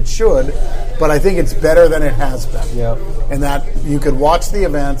 I think it should, but I think it's better than it has been. Yep. And that you could watch the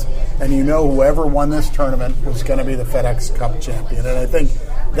event and you know whoever won this tournament was going to be the FedEx Cup champion. And I think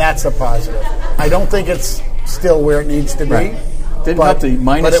that's a positive. I don't think it's still where it needs to be. Right. Didn't help the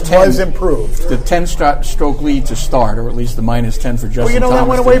minus 10. But it was improved. The 10-stroke lead to start, or at least the minus 10 for Justin Thomas. That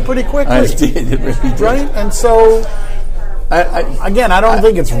went away pretty quickly. It did. It really did. Right? And so, I don't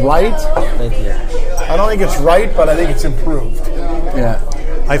think it's right. Thank you. I don't think it's right, but I think it's improved. Yeah.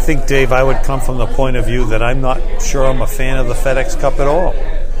 I think, Dave, I would come from the point of view that I'm not sure I'm a fan of the FedEx Cup at all.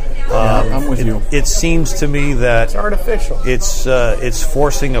 I'm with you. It seems to me that It's artificial. It's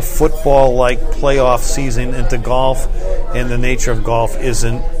forcing a football-like playoff season into golf, and the nature of golf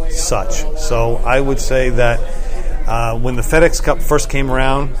isn't such. So I would say that when the FedEx Cup first came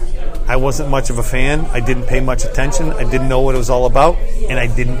around, I wasn't much of a fan. I didn't pay much attention. I didn't know what it was all about, and I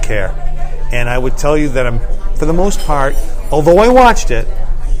didn't care. And I would tell you that for the most part, although I watched it,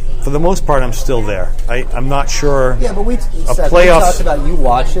 for the most part, I'm still there. I'm not sure. Yeah, but we playoff. talked about you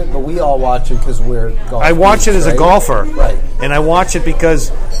watch it, but we all watch it because we're golf. I watch it as a golfer, right? And I watch it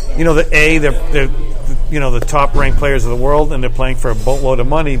because they're the top ranked players of the world, and they're playing for a boatload of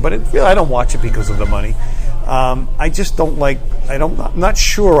money. But I don't watch it because of the money. I just don't like. I'm not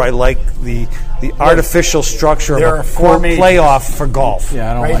sure I like the artificial structure of a playoff for golf. Yeah,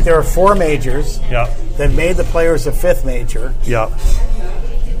 I don't like. There are 4 majors. Yeah. That made the players a 5th major. Yeah.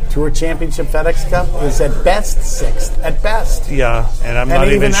 Tour Championship FedEx Cup is at best 6th. At best. Yeah, and I'm not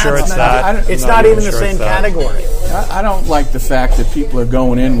even sure it's that. It's not even the same category. I don't like the fact that people are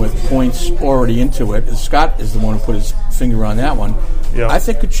going in with points already into it. Scott is the one who put his finger on that one. Yeah. I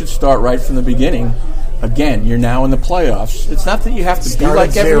think it should start right from the beginning. Again, you're now in the playoffs. It's not that you have to be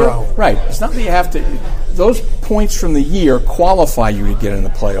like every year. Right. It's not that you have to. Those points from the year qualify you to get in the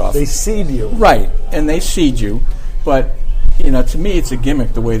playoffs. They seed you. Right, and they seed you. But to me, it's a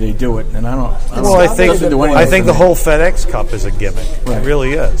gimmick the way they do it, and I don't. I think the whole FedEx Cup is a gimmick. Right. It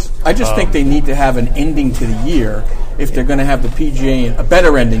really is. I just think they need to have an ending to the year if they're going to have the PGA, a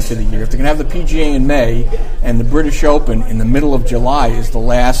better ending to the year. If they're going to have the PGA in May and the British Open in the middle of July is the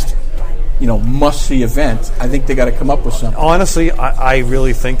last, must-see event, I think they got to come up with something. Honestly, I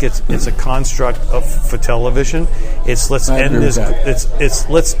really think it's a construct for television. Let's end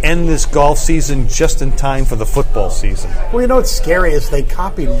this golf season just in time for the football season. Well, what's scary is they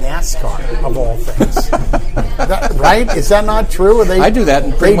copied NASCAR of all things. Right? Is that not true? I do that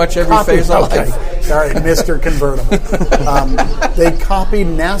in pretty much every phase of life. All right, Mr. Convertible. They copied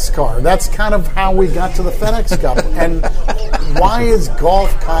NASCAR. That's kind of how we got to the FedEx Cup. And why is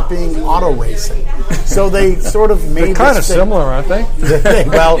golf copying auto racing? So they sort of made. They're kind of similar, aren't they?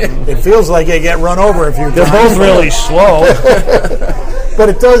 Well, it feels like they get run over if you're. They're both really slow. But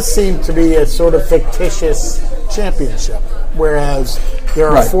it does seem to be a sort of fictitious championship, whereas there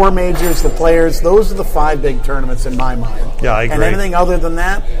are 4 majors, the players. Those are the 5 big tournaments in my mind. Yeah, I agree. And anything other than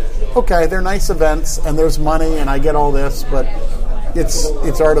that, okay, they're nice events and there's money and I get all this, but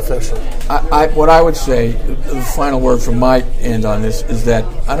it's artificial. What I would say, the final word from my end on this is that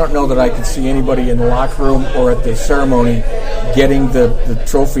I don't know that I can see anybody in the locker room or at the ceremony getting the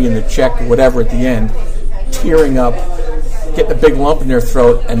trophy and the check, whatever, at the end, tearing up, getting a big lump in their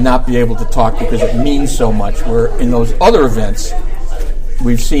throat and not be able to talk because it means so much. Where in those other events,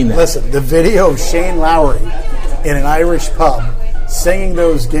 we've seen that. Listen, the video of Shane Lowry in an Irish pub singing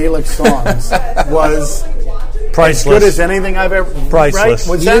those Gaelic songs was priceless. As good as anything I've ever. Priceless.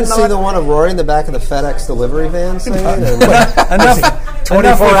 Right? You didn't see the one of Rory in the back of the FedEx delivery van singing? Enough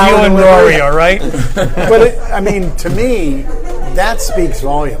with you and Rory, all right? But to me, that speaks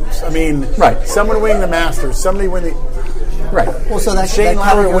volumes. Someone winning the Masters, somebody winning. Right. Well, so that Shane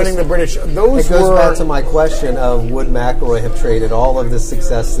Lowry winning the British. It goes back to my question of would McIlroy have traded all of this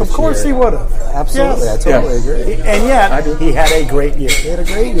success this year? Of course he would have. Absolutely. Yes. I totally agree. And yet, he had a great year. He had a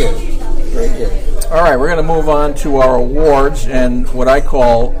great year. Great year. All right, we're going to move on to our awards and what I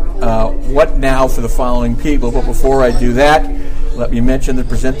call what now for the following people. But before I do that, let me mention the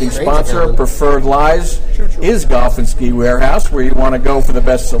presenting sponsor, Preferred Lies, is Golf and Ski Warehouse, where you want to go for the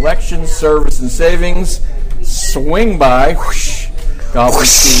best selection, service, and savings. Swing by Golf and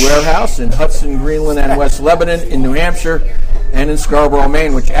Ski Warehouse in Hudson, Greenland, and West Lebanon in New Hampshire, and in Scarborough,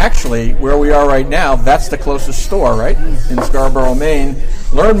 Maine, which actually, where we are right now, that's the closest store, right? In Scarborough, Maine.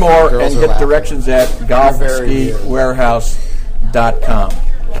 Learn more and get directions at golfandskiwarehouse.com.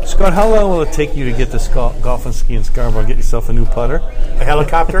 Scott, how long will it take you to get this golf and ski in Scarborough? Get yourself a new putter? A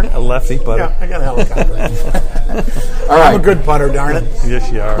helicopter? A lefty putter? Yeah, I got a helicopter. All right. I'm a good putter, darn it. Yes,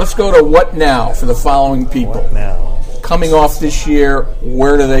 you are. Let's go to what now for the following people. What now? Coming off this year,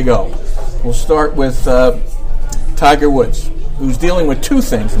 where do they go? We'll start with Tiger Woods, who's dealing with two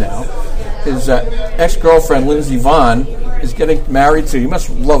things now. His ex-girlfriend, Lindsey Vonn, is getting married to, you must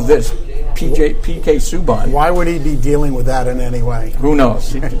love this, P.K. Subban. Why would he be dealing with that in any way? Who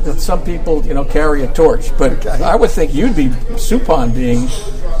knows? Some people, carry a torch, but okay. I would think you'd be Subban being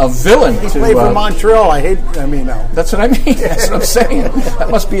a villain. He played for Montreal. No. That's what I mean. That's what I'm saying.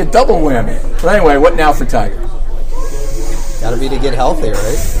 That must be a double whammy. But anyway, what now for Tiger? Got to be to get healthy,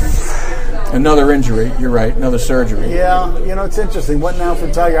 right? Another injury. You're right. Another surgery. Yeah. It's interesting. What now for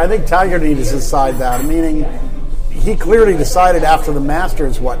Tiger? I think Tiger needs to decide that. Meaning, he clearly decided after the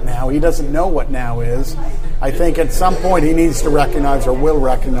Masters what now. He doesn't know what now is. I think at some point he needs to recognize, or will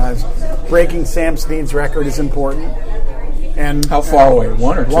recognize, breaking Sam Snead's record is important. And how far away?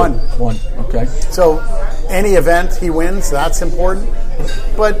 One or two? One. Okay. So any event he wins, that's important.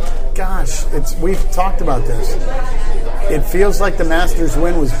 But gosh, we've talked about this. It feels like the Masters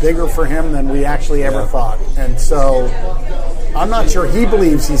win was bigger for him than we actually ever thought. And so I'm not sure he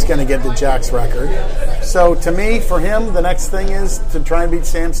believes he's going to get the Jack's record. So to me, for him, the next thing is to try and beat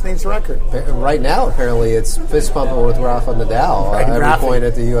Sam Snead's record. Right now, apparently, it's fist pumping with Rafa Nadal every point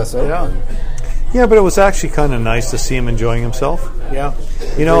at the U.S. Open. Yeah, but it was actually kind of nice to see him enjoying himself. Yeah.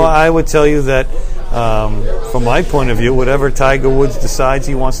 I would tell you that from my point of view, whatever Tiger Woods decides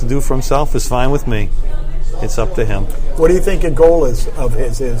he wants to do for himself is fine with me. It's up to him. What do you think a goal of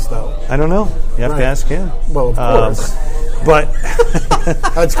his is, though? I don't know. You have to ask him. Well, of course. But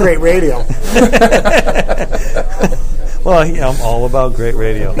that's great radio. Well, I'm all about great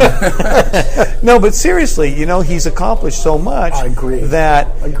radio. No, but seriously, he's accomplished so much. I agree.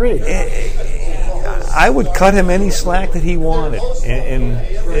 Agreed. I would cut him any slack that he wanted,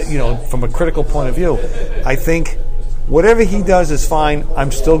 and from a critical point of view, I think whatever he does is fine.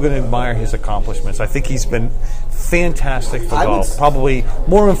 I'm still going to admire his accomplishments. I think he's been fantastic for golf, probably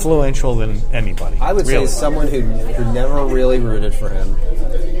more influential than anybody. I would say someone who never really rooted for him,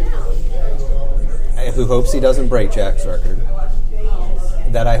 who hopes he doesn't break Jack's record,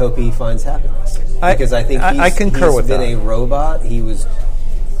 that I hope he finds happiness. Because I think I concur with that. He's been a robot. He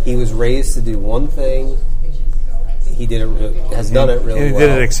was raised to do one thing. He has done it really well. He did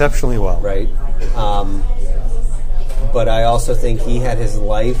it exceptionally well. Right. But I also think he had his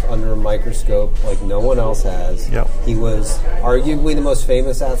life under a microscope like no one else has. Yep. He was arguably the most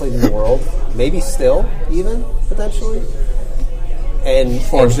famous athlete in the world, maybe still, even, potentially. And as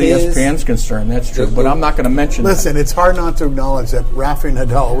far as ESPN's concerned, that's true. But I'm not going to mention Listen, it's hard not to acknowledge that Rafael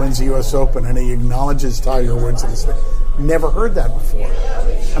Nadal wins the U.S. Open and he acknowledges Tiger Woods. Never heard that before.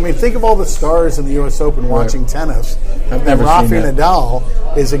 I mean, think of all the stars in the U.S. Open watching tennis. I've never seen that. Rafael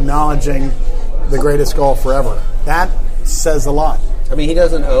Nadal is acknowledging the greatest golfer ever. That says a lot. I mean, he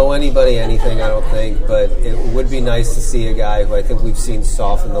doesn't owe anybody anything, I don't think, but it would be nice to see a guy who I think we've seen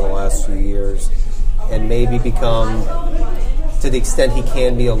soften in the last few years and maybe become, to the extent he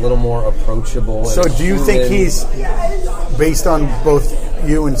can be, a little more approachable. So do you think he's, based on both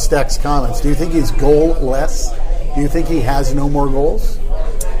you and Steck's comments, do you think he's goal-less? Do you think he has no more goals?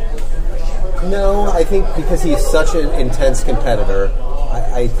 No, I think because he's such an intense competitor,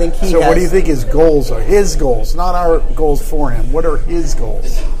 I think he has... So what do you think his goals are? His goals, not our goals for him. What are his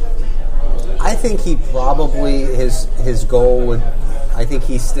goals? I think he probably, his goal would... I think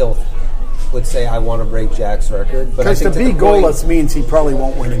he still would say, I want to break Jack's record. Because to be goalless means he probably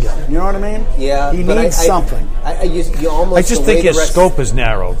won't win again. You know what I mean? Yeah. He needs something. I just think his scope is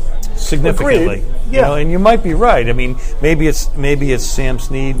narrowed significantly. Agreed. Yeah. And you might be right. I mean, maybe it's Sam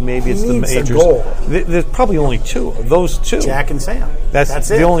Snead, maybe it's the majors. A goal. There's probably only two. Those two. Jack and Sam. That's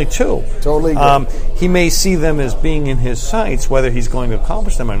the only two. Totally agree. He may see them as being in his sights, whether he's going to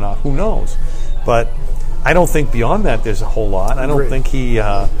accomplish them or not. Who knows? But I don't think beyond that there's a whole lot. I don't think he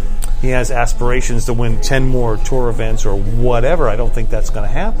has aspirations to win 10 more tour events or whatever. I don't think that's going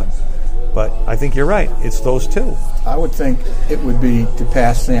to happen. But I think you're right. It's those two. I would think it would be to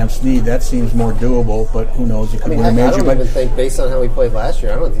pass Sam Snead. That seems more doable, but who knows? He could win a major. I don't even think, based on how he played last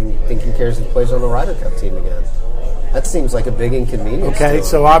year, I don't think he cares if he plays on the Ryder Cup team again. That seems like a big inconvenience. Okay,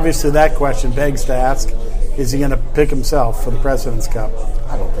 so obviously that question begs to ask, is he going to pick himself for the President's Cup?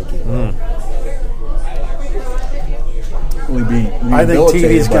 I don't think he will. I think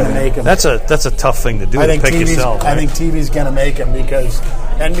TV's going to make him. That's a tough thing to do. Pick yourself. I think TV's going to make him because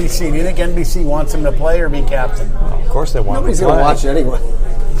NBC. Do you think NBC wants him to play or be captain? Well, of course they want. Nobody's going to watch anyway.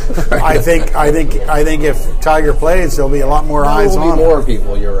 I think if Tiger plays, there'll be a lot more eyes on him. More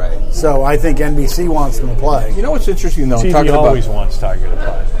people. You're right. So I think NBC wants him to play. You know what's interesting though? TV always wants Tiger to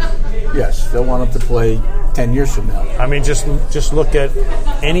play. Yes, they'll want him to play 10 years from now. I mean, just look at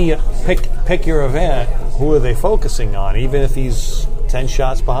pick your event. Who are they focusing on? Even if he's 10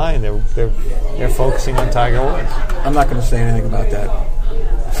 shots behind. They're focusing on Tiger Woods. I'm not going to say anything about that.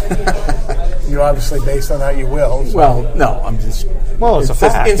 You obviously, based on that, you will. So. Well, no, I'm just. Well, it's a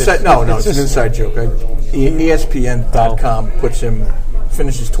fact. It's an inside joke. ESPN.com puts him.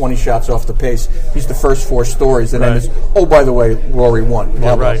 Finishes 20 shots off the pace. He's the first 4 stories, and then it's, oh, by the way, Rory won.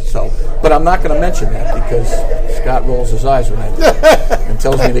 Yeah, right. So, but I'm not going to mention that because Scott rolls his eyes when I do it and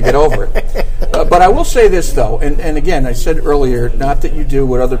tells me to get over it. But I will say this, though, and again, I said earlier, not that you do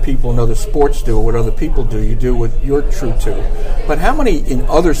what other people in other sports do or what other people do, you do what you're true to. But how many in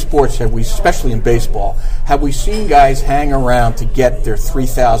other sports have we, especially in baseball, have we seen guys hang around to get their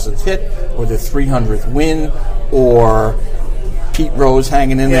 3,000th hit or their 300th win or Pete Rose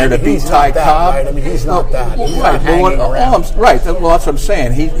hanging in there to beat Ty Cobb? Right? I mean, he's not that. He's right. not hanging around. Right. Well, that's what I'm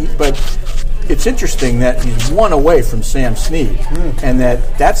saying. But it's interesting that he's one away from Sam Snead, and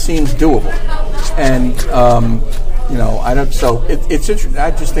that seems doable. And I don't. So it's interesting.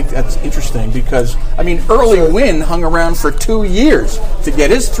 I just think that's interesting because Early Wynn hung around for 2 years to get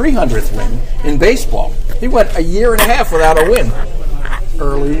his 300th win in baseball. He went a year and a half without a win.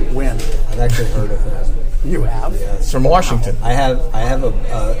 Early Wynn. I've actually heard of him. You have? Yeah. It's from Washington. I have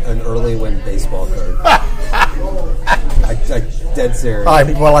an Early Win baseball card. I dead serious.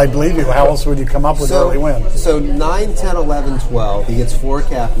 I believe you. How else would you come up with Early Win? So 9, 10, 11, 12, he gets 4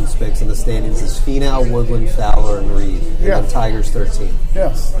 captain's picks in the standings. It's Finau, Woodland, Fowler, and Reed. And then Tigers 13.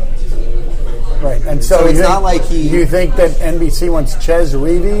 Yes. Right. And so it's not like he... Do you think that NBC wants Ches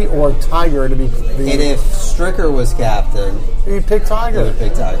Reavie or Tiger to be... And if Stricker was captain... He'd pick Tiger. They would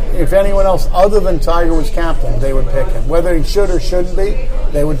pick Tiger. If anyone else other than Tiger was captain, they would pick him. Whether he should or shouldn't be,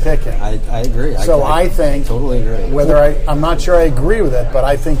 they would pick him. I agree. I think... Totally agree. I'm not sure I agree with it, but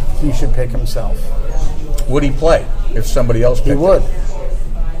I think he should pick himself. Would he play if somebody else picked him? He would.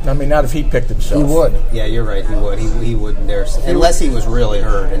 Not if he picked himself. He would. Yeah, you're right. He would. He wouldn't dare. Unless he was really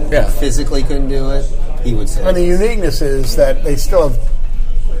hurt and physically couldn't do it, he would say. And the uniqueness is that they still have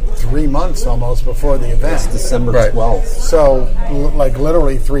 3 months almost before the event. It's December 12th. So,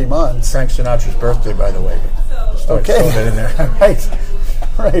 literally 3 months. Frank Sinatra's birthday, by the way. Okay. Throw that in there.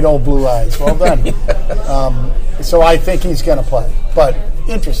 Right, old blue eyes. Well done. So I think he's going to play. But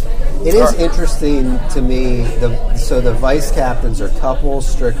interesting. It is interesting to me. The vice captains are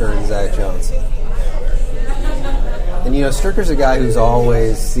Couples, Stricker, and Zach Johnson. And Stricker's a guy who's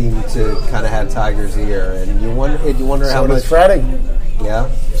always seemed to kind of have Tiger's ear, and you wonder so how much. Freddie. Yeah.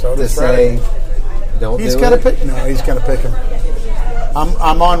 So does Freddie. He's going to pick. No, he's going to pick him.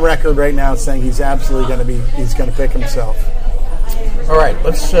 I'm on record right now saying he's absolutely going to be. He's going to pick himself. All right,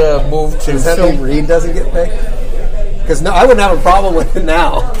 let's move to. Does that mean Reed doesn't get picked? Because I wouldn't have a problem with it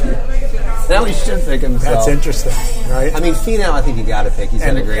now. Now he should pick himself. That's interesting, right? Finau, I think you got to pick. He's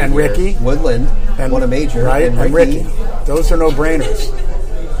had a great year. And Ricky. Woodland won a major. Right, and Ricky. Those are no-brainers.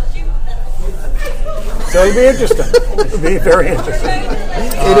 So it'd be interesting. It'd be very interesting.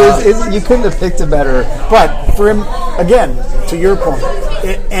 It is. You couldn't have picked a better. But for him, again, to your point,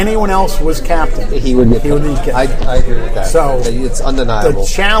 if anyone else was captain, he would be captain. I agree with that. So it's undeniable. The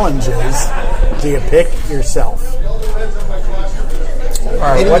challenge is, do you pick yourself?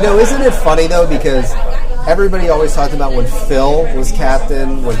 And isn't it funny though, because everybody always talked about when Phil was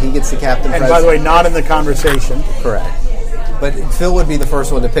captain, when he gets the captain. And by the way, not in the conversation. Correct. But Phil would be the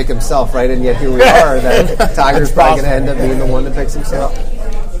first one to pick himself, right? And yet here we are. That Tiger's probably going to end up being the one that picks himself.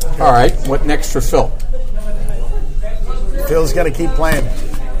 All right. What next for Phil? Phil's going to keep playing.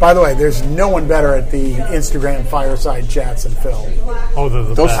 By the way, there's no one better at the Instagram fireside chats than Phil. Oh,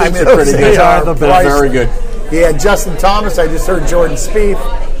 those things are pretty good. They're very good. He had Justin Thomas. I just heard Jordan Spieth.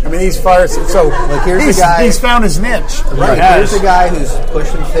 These fireside. So here's the guy. He's found his niche. Right. Here's a guy who's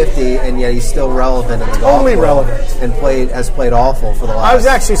pushing 50, and yet he's still relevant in the golf world. Relevant. And has played awful for the last. I was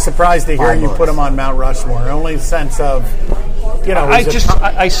actually surprised to hear you put him on Mount Rushmore. Only sense of,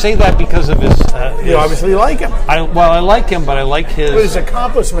 I say that because of his. You obviously like him. I like him, but I like his. But his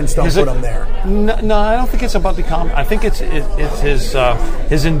accomplishments don't put him there. No, I don't think it's about the I think it's his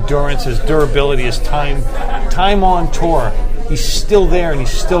endurance, his durability, his time on tour. He's still there and he's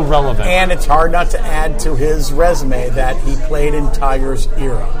still relevant. And it's hard not to add to his resume that he played in Tiger's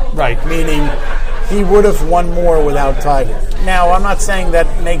era. Right. Meaning he would have won more without Tiger. Now, I'm not saying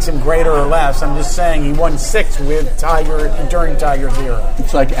that makes him greater or less. I'm just saying he won 6 with Tiger during Tiger's era.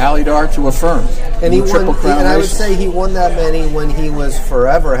 It's like Alidar to affirm. And he won, and I would say he won that many when he was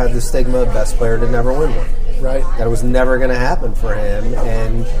forever had the stigma of best player to never win one. Right. That it was never going to happen for him.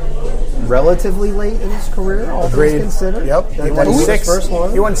 And relatively late in his career, all things considered. Yep. He won six.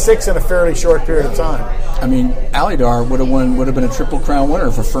 He won 6 in a fairly short period of time. I mean, Alydar would have been a Triple Crown winner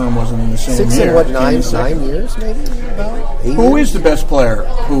if a firm wasn't in the same 6 year. in 9 years, maybe? About 8 Who years? is the best player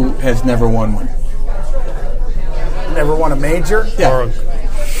who has never won one? Never won a major? Yeah.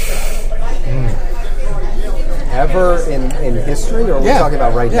 Ever in history, or are we talking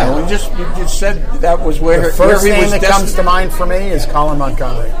about right now? Yeah, you just said that was where The first he name was that comes to mind for me is Colin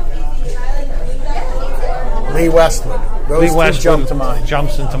Montgomery. Lee Westwood. Those two jump to mind.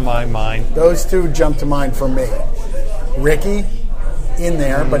 Jumps into my mind. Those two jump to mind for me. Ricky, in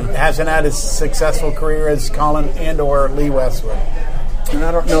there, but hasn't had as successful career as Colin and or Lee Westwood. And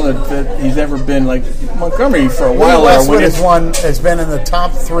I don't know that he's ever been like Montgomery for a Lee while. Westwood has been in the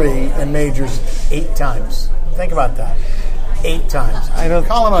top 3 in majors 8 times. Think about that. 8 times.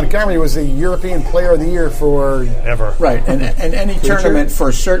 Colin Montgomery was the European Player of the Year for ever. Right, and any tournament for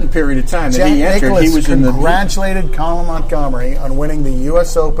a certain period of time that Jack he entered, Nicklaus he was in the. Congratulated Colin Montgomery on winning the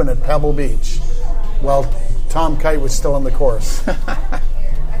U.S. Open at Pebble Beach, while Tom Kite was still on the course.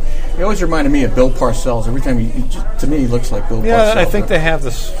 He always reminded me of Bill Parcells. Every time to me, he looks like Bill Parcells. Yeah, I think they have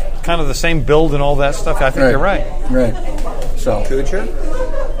this kind of the same build and all that stuff. I think you're right. Right. So Kuchar?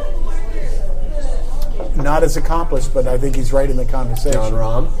 Not as accomplished, but I think he's right in the conversation. Jon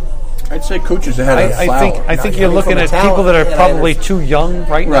Rahm? I'd say Kuchar's ahead of Fowler. I think you're looking at people that are probably too young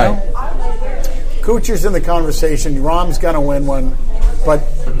right now. Kuchar's in the conversation. Rahm's going to win one, but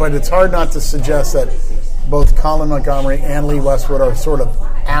it's hard not to suggest that both Colin Montgomery and Lee Westwood are sort of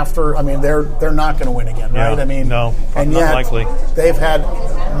after. I mean, they're not going to win again, right? Yeah, I mean, no, and not yet likely. They've had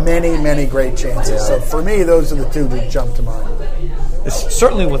many great chances. Yeah. So for me, those are the two that jump to mind. It's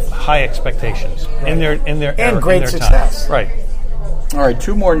certainly with high expectations in their And era, great in their success. Time. Right. All right,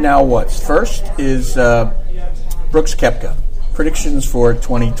 2 more now what's. First is Brooks Koepka. Predictions for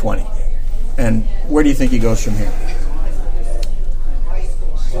 2020. And where do you think he goes from here?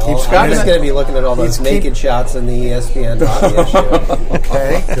 I'm just going to be looking at all those naked shots in the ESPN body issue.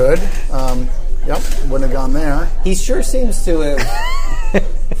 Okay, good. Yep, wouldn't have gone there. He sure seems to have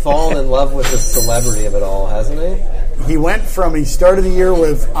fallen in love with the celebrity of it all, hasn't he? He started the year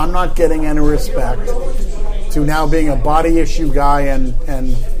with, I'm not getting any respect, to now being a body issue guy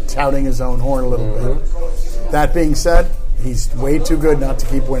and touting his own horn a little bit. That being said, he's way too good not to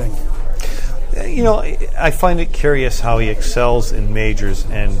keep winning. You know, I find it curious how he excels in majors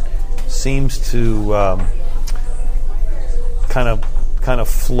and seems to kind of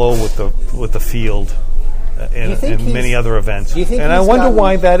flow with the field in many other events. And I wonder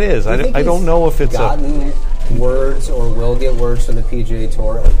why that is. I don't know if it's gotten words or will get words from the PGA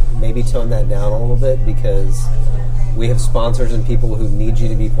Tour, or maybe tone that down a little bit, because we have sponsors and people who need you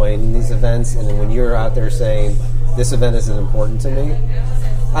to be playing in these events, and then when you're out there saying this event isn't important to me,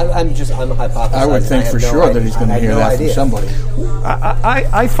 I'm hypothesizing. I would think for sure that he's going to hear that from somebody.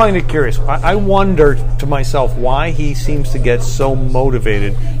 I find it curious. I wonder to myself why he seems to get so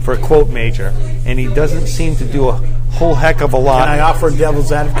motivated for a quote major, and he doesn't seem to do a whole heck of a lot. Can I offer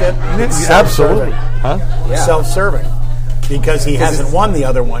devil's advocate? Absolutely. Huh? Yeah. Self-serving. Because he hasn't won the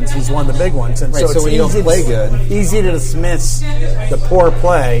other ones. He's won the big ones. And right, so when you don't play good, easy to dismiss the poor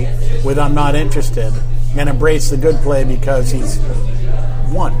play with I'm not interested and embrace the good play because he's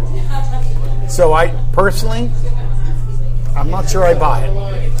won. So I'm not sure I buy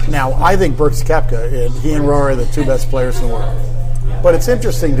it. Now, I think Brooks Koepka, he and Rory are the 2 best players in the world. But it's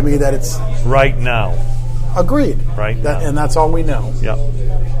interesting to me that it's... Right now. Agreed. Right now. And that's all we know. Yep.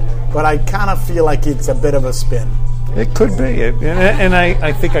 But I kind of feel like it's a bit of a spin. It could be, and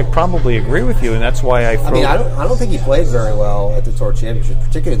I think I probably agree with you, and that's why I. I don't think he played very well at the Tour Championship,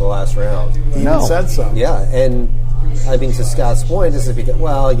 particularly the last round. He even said so. Yeah, and I mean, to Scott's point, is because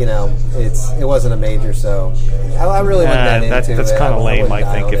it wasn't a major, so I really wouldn't get into it. That's kind of lame. I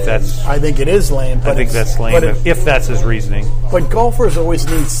think I think it is lame. But I think that's lame if that's his reasoning. But golfers always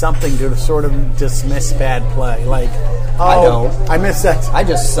need something to sort of dismiss bad play, like I miss that. I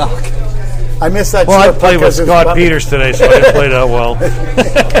just suck. I missed that. Well, I played with Scott Peters today, so I didn't play that well.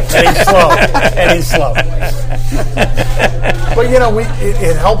 and he's slow. But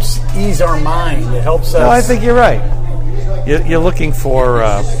it helps ease our mind. It helps us. No, I think you're right. You're looking for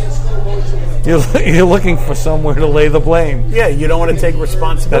you're looking for somewhere to lay the blame. Yeah, you don't want to take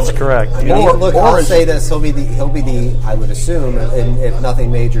responsibility. That's correct. I'll say this: he'll be the. I would assume, and if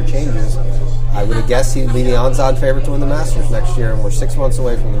nothing major changes, I would have guessed he'd be the odds-on favorite to win the Masters next year, and we're 6 months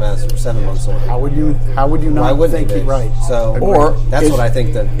away from the Masters, 7 months away. How would you not think he's right? So, that's what I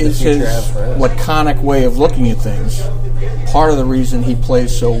think the future has for him. Laconic way of looking at things, part of the reason he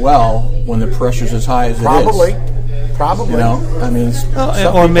plays so well when the pressure's as high as it is. Probably. You know, I mean,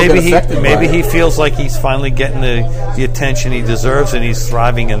 or maybe he feels like he's finally getting the attention he deserves, and he's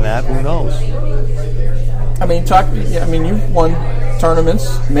thriving in that. Who knows? I mean, you've won tournaments,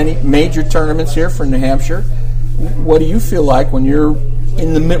 many major tournaments here for New Hampshire. What do you feel like when you're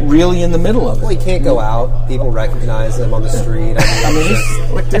really in the middle of it? Well, you can't go out. People recognize them on the street.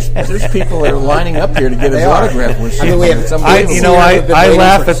 There's people that are lining up here to get his autograph. I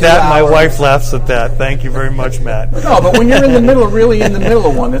laugh at that. My wife laughs at that. Thank you very much, Matt. No, but when you're really in the middle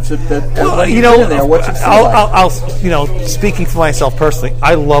of one, what's it feel like? Speaking for myself personally,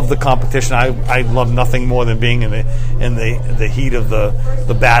 I love the competition. I love nothing more than being in the heat of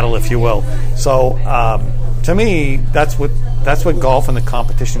the battle, if you will. So to me, that's what golf and the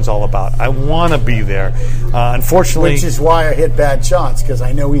competition is all about. I want to be there. Unfortunately, which is why I hit bad shots, because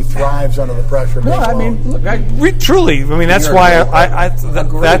I know he thrives under the pressure. No, I mean, look, that's why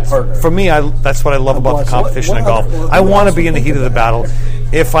for me, that's what I love about the competition in golf. I want to be in the heat of the battle.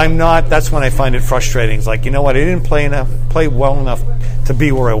 If I'm not, that's when I find it frustrating. It's like, you know what, I didn't play well enough to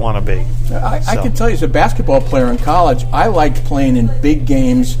be where I want to be. I can tell you, as a basketball player in college, I liked playing in big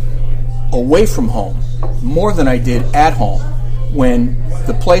games away from home more than I did at home, when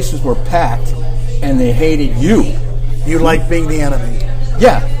the places were packed and they hated you. You like being the enemy.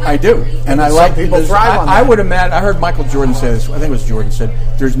 Yeah, I do. And I like people thrive on that. I would imagine, I heard Michael Jordan say this, I think it was Jordan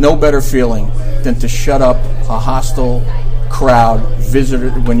said, there's no better feeling than to shut up a hostile crowd visitor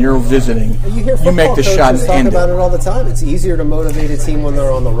when you're visiting. You make the shot and talk end about it all the time. It's easier to motivate a team when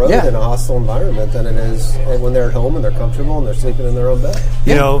they're on the road in a hostile environment than it is when they're at home and they're comfortable and they're sleeping in their own bed.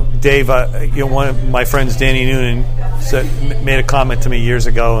 You know, Dave, one of my friends, Danny Noonan, made a comment to me years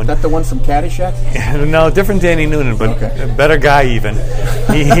ago. Is that the one from Caddyshack? No, different Danny Noonan, but a better guy even.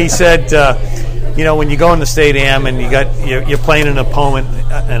 He said, when you go in the stadium and you're playing an opponent,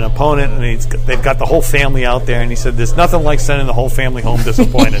 and they've got the whole family out there, and he said, "There's nothing like sending the whole family home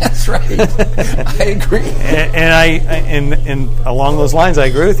disappointed." That's right. I agree. And along those lines, I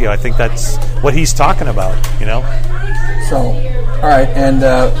agree with you. I think that's what he's talking about. So, all right, and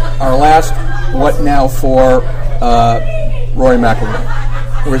our last what now for Rory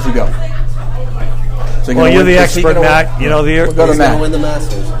McIlroy? Where's he go? So you're the expert, Matt. We'll go to Matt. He's going to win the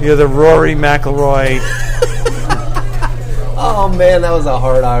Masters. You're the Rory McIlroy. Oh man, that was a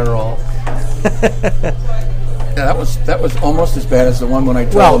hard eye roll. Yeah, that was almost as bad as the one when I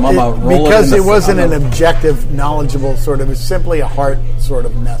told him I'm a roller. Because it wasn't an objective, knowledgeable sort of. It's simply a heart sort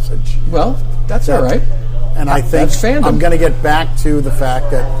of message. Well, that's all right. And I think I'm going to get back to the fact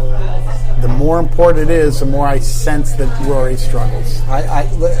that the more important it is, the more I sense that Rory struggles.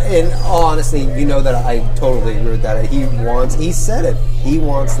 In all honesty, that I totally agree with that. He said it. He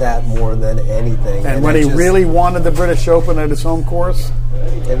wants that more than anything. And when he really wanted the British Open at his home course,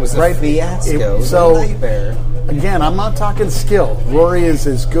 it was a fiasco. It was a nightmare. Again, I'm not talking skill. Rory is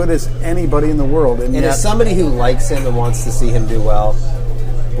as good as anybody in the world. And as somebody who likes him and wants to see him do well,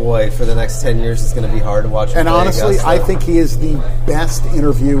 boy, for the next 10 years, it's going to be hard to watch him. And honestly, I think he is the best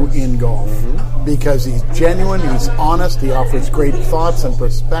interview in golf because he's genuine, he's honest, he offers great thoughts and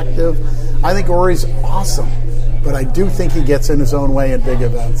perspective. I think Rory's awesome, but I do think he gets in his own way at big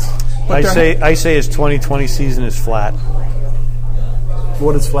events. I say his 2020 season is flat.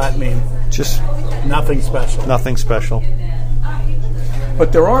 What does flat mean? Just nothing special. Nothing special.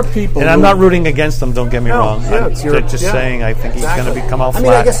 But there are people, and I'm not rooting against them. Don't get me wrong. Yeah, I'm just saying I think he's going to come out flat.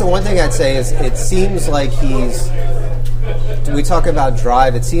 I guess the one thing I'd say is it seems like we talk about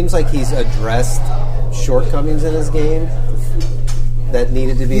drive. It seems like he's addressed shortcomings in his game that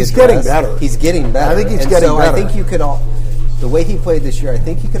needed to be addressed. He's getting better. He's getting better. I think he's getting better. I think you could the way he played this year, I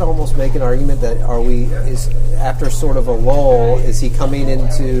think you could almost make an argument that is after sort of a lull, is he coming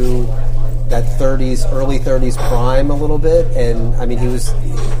into that early 30s prime a little bit? And I mean, he was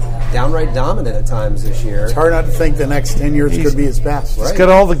downright dominant at times this year. It's hard not to think the next 10 years could be his best. He's got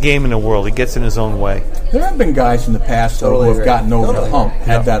all the game in the world. He gets in his own way. There have been guys in the past who have gotten over the hump,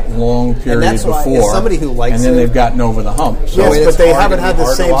 had that long period before, somebody who likes and then they've gotten over the hump. So yes, but they haven't had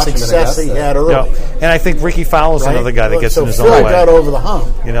the same success he had early. And I think Ricky Fowler's another guy that gets in his own way. Phil got over the hump.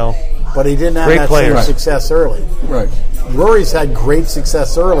 But he didn't have that same success early. Right. Rory's had great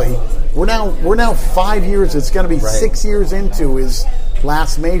success early. We're now 5 years. It's going to be 6 years into his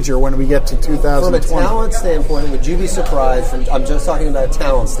last major when we get to 2020. From a talent standpoint, would you be surprised? I'm just talking about a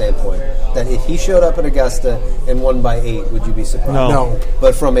talent standpoint. That if he showed up at Augusta and won by 8, would you be surprised? No.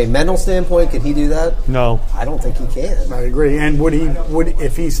 But from a mental standpoint, can he do that? No. I don't think he can. I agree. And would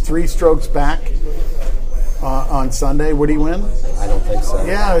if he's 3 strokes back on Sunday, would he win? I don't think so.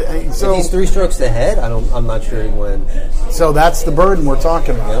 Yeah. So if he's 3 strokes ahead, I'm not sure he'd win. So that's the burden we're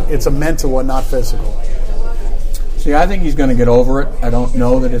talking about. Yep. It's a mental one, not physical. See, I think he's going to get over it. I don't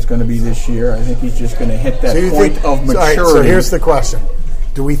know that it's going to be this year. I think he's just going to hit that point of maturity. So here's the question.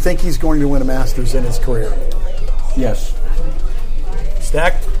 Do we think he's going to win a Masters in his career? Yes.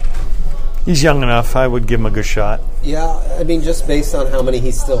 Stack? He's young enough. I would give him a good shot. Yeah, I mean, just based on how many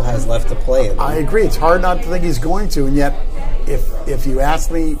he still has left to play in. I agree. It's hard not to think he's going to, and yet if you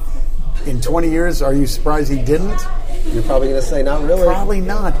ask me in 20 years, are you surprised he didn't? You're probably going to say not really. Probably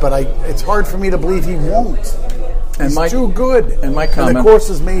not, but it's hard for me to believe he won't. He's too good. And my comment, and the course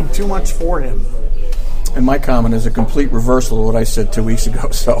has made too much for him. And my comment is a complete reversal of what I said 2 weeks ago,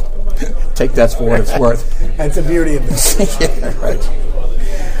 so take that for what it's worth. That's the beauty of this. Yeah, right.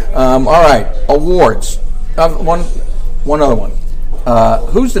 All right, awards. One other one.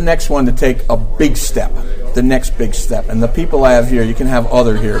 Who's the next one to take a big step? The next big step. And the people I have here, you can have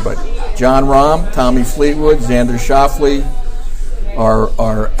other here, but Jon Rahm, Tommy Fleetwood, Xander Schauffele,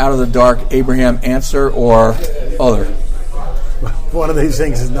 are out of the dark Abraham Ancer or other. One of these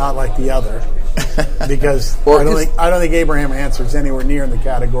things is not like the other. Because I don't think Abraham Ancer is anywhere near in the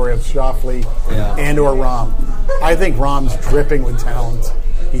category of Schauffele and or Rahm. I think Rahm's dripping with talent.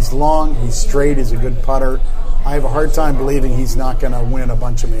 He's long, he's straight, he's a good putter. I have a hard time believing he's not going to win a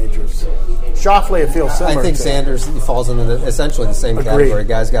bunch of majors. Schauffele, I feel similar. I think Sanders falls into essentially the same category.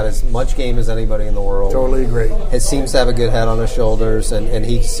 Guy's got as much game as anybody in the world. Totally agree. He seems to have a good head on his shoulders, and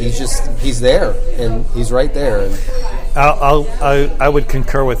he's there, and he's right there. And I would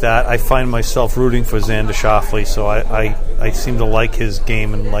concur with that. I find myself rooting for Xander Schauffele, so I seem to like his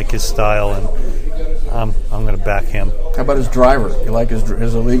game and like his style, and I'm going to back him. How about his driver? You like his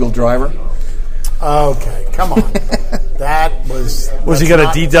illegal driver? Okay, come on. Was he got a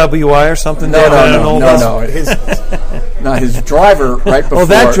DWI or something? No. His driver right before. Oh,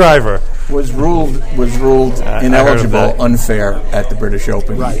 that driver was ruled ineligible, unfair at the British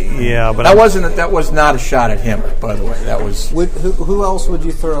Open. Right. Yeah, but that was not a shot at him. By the way, that was. Who else would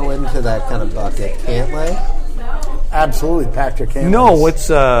you throw into that kind of bucket? Cantlay? Absolutely, Patrick Cantlay. No, what's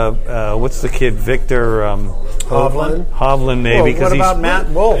the kid Victor Hovland maybe? Well, what about Matt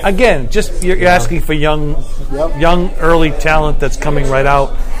Wolff? Again, just you're asking for young early talent that's coming right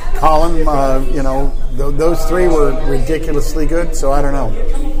out. Colin, those three were ridiculously good, so I don't know.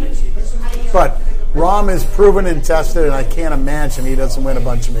 But Rahm is proven and tested, and I can't imagine he doesn't win a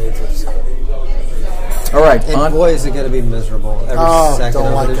bunch of majors. All right. And boy, is it going to be miserable every second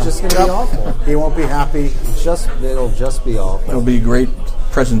of it. It's just going to be awful. He won't be happy. It'll just be awful. It'll be a great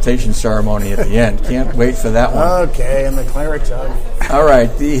presentation ceremony at the end. Can't wait for that one. Okay, and the clerics hug. All right.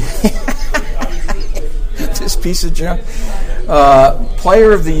 This piece of junk.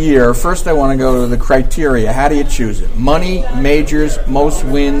 Player of the year. First, I want to go to the criteria. How do you choose it? Money, majors, most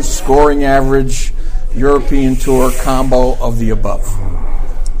wins, scoring average, European Tour, combo of the above.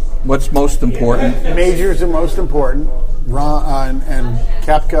 What's most important? Majors are most important. And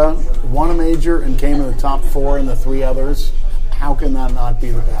Koepka won a major and came in the top 4 in the 3 others. How can that not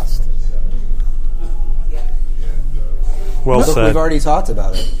be the best? Well said. We've already talked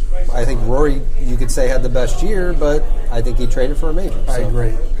about it. I think Rory, you could say, had the best year, but I think he traded for a major. I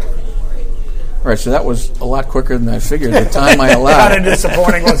agree. All right, so that was a lot quicker than I figured. The time I allowed. Kind of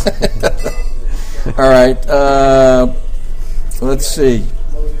disappointing, wasn't it? All right, let's see.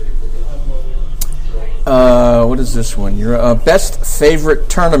 What is this one? Your best favorite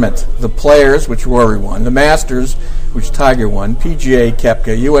tournament: the Players, which Rory won; the Masters, which Tiger won; PGA,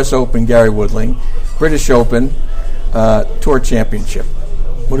 Koepka; U.S. Open, Gary Woodling; British Open, Tour Championship.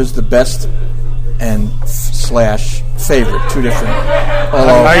 What is the best and /favorite? Two different.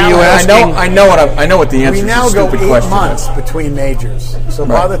 Are you asking? I know what the answer is. We now to go the stupid 8 question months is. between majors. So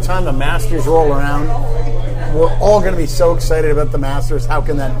by the time the Masters roll around, we're all going to be so excited about the Masters. How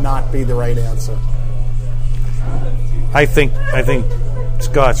can that not be the right answer? I think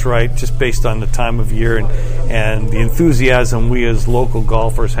Scott's right, just based on the time of year and the enthusiasm we as local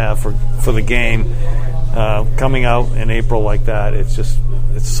golfers have for the game. Coming out in April like that, it's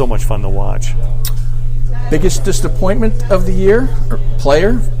so much fun to watch. Biggest disappointment of the year?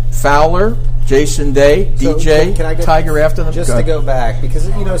 Player? Fowler? Jason Day? DJ? Can I get Tiger after them? Just to go back, because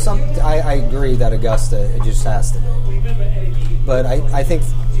I agree that Augusta, it just has to be. But I think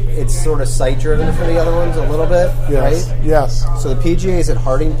it's sort of sight-driven for the other ones a little bit, right? Yes. So the PGA is at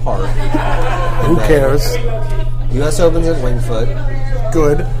Harding Park. Who cares? U.S. Open's at Wingfoot.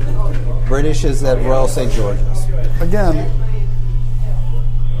 Good. British is at Royal St. George's. Again,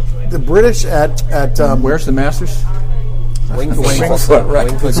 the British at where's the Masters? Wingfoot, right?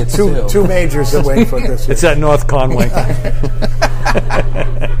 Wingfoot gets two majors at Wingfoot this year. It's at North Conway.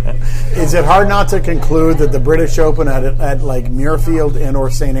 Is it hard not to conclude that the British Open at like Muirfield and or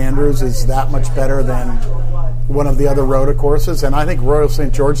St. Andrews is that much better than one of the other Rota courses, and I think Royal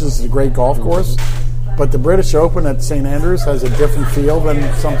St. George's is a great golf course. But the British Open at St. Andrews has a different feel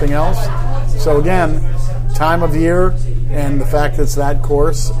than something else. So again, time of year and the fact that it's that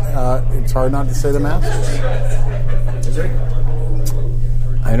course, it's hard not to say the Masters.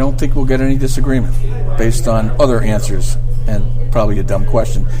 I don't think we'll get any disagreement based on other answers, and probably a dumb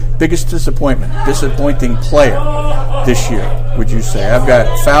question. Biggest disappointing player this year, would you say? I've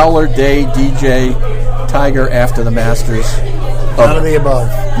got Fowler, Day, DJ, Tiger after the Masters. None of the above.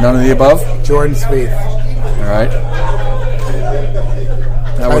 None of the above? Jordan Spieth. All right.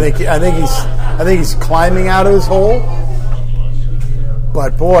 I think he's climbing out of his hole.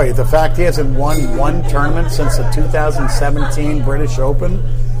 But boy, the fact he hasn't won one tournament since the 2017 British Open,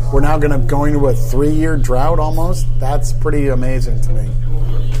 we're now going to a 3-year drought almost. That's pretty amazing to me.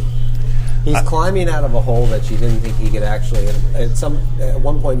 He's climbing out of a hole that you didn't think he could actually. At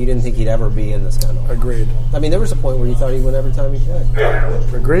one point, you didn't think he'd ever be in this kind of hole. Agreed. I mean, there was a point where you thought he'd win every time he played.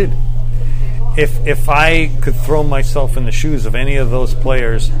 Agreed. If I could throw myself in the shoes of any of those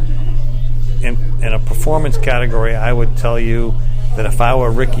players in a performance category, I would tell you that if I were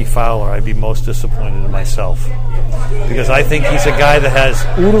Ricky Fowler, I'd be most disappointed in myself. Because I think he's a guy that has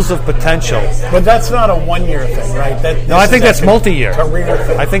oodles of potential. But that's not a one-year thing, right? I think that's multi-year. Career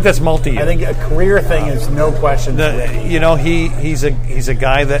thing. I think that's multi-year. I think a career thing is no question. He's a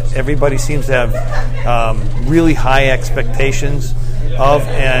guy that everybody seems to have really high expectations of,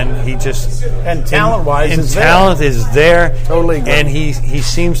 and he just talent-wise is there. Totally good. And he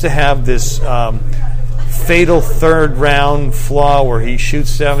seems to have this fatal third round flaw where he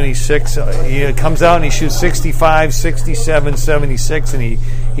shoots 76. He comes out and he shoots 65, 67, 76, and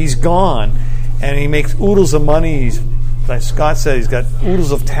he's gone. And he makes oodles of money. He's, like Scott said, he's got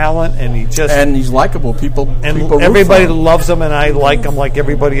oodles of talent, and he's likable. People everybody loves him, and I like him like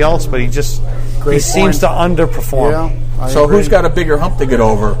everybody else. But he seems to underperform. Yeah. So who's got a bigger hump to get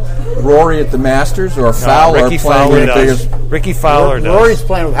over? Rory at the Masters or Fowler Ricky playing Fowler with the does. biggest? Ricky Fowler does. Rory's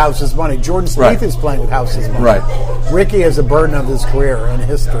playing with house's money. Jordan Spieth is playing with house's money. Right. Ricky has a burden of his career and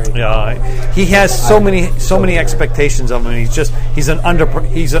history. Yeah, he has so many expectations of him. He's an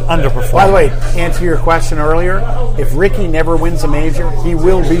underperformer. By the way, to answer your question earlier, if Ricky never wins a major, he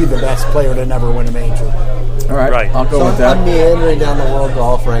will be the best player to never win a major. All right. I'll go with that. I'm meandering down the world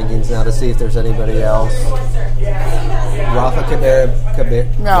golf rankings now to see if there's anybody else. Rafa Cabrera.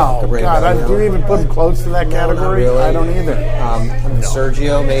 No, God, do you even put him close to that category? Really. I don't either.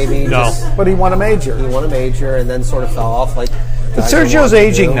 Sergio, maybe. No. But he won a major. He won a major and then sort of fell off. But Sergio's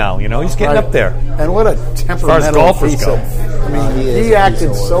aging now. He's getting up there. And what a temperamental golfers piece go. I mean, he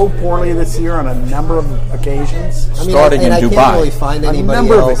acted so poorly this year on a number of occasions. Starting in Dubai. I can't really find anybody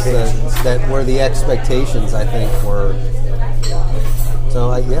else that where the expectations, I think, were.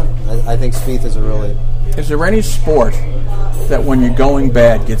 So, I think Spieth is a really... Is there any sport that when you're going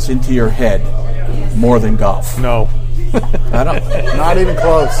bad gets into your head more than golf? No. I don't. Not even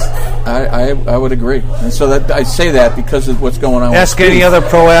close. I would agree. And so that I say that because of what's going on. Ask any other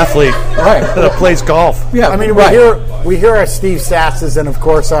pro athlete that plays golf. Yeah, I mean, we hear our Steve Sasses and, of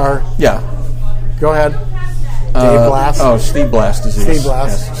course, our... Yeah. Go ahead. Dave Blast. Oh, Steve Blast disease. Steve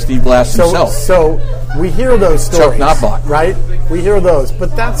Blast. Yes, Steve Blast himself. So we hear those stories, Chuck Knobloch. right? We hear those,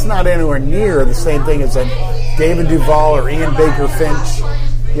 but that's not anywhere near the same thing as a David Duval or Ian Baker Finch.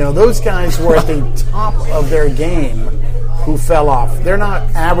 Those guys were at the top of their game who fell off. They're not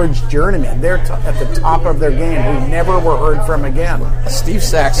average journeymen. They're at the top of their game who never were heard from again. Steve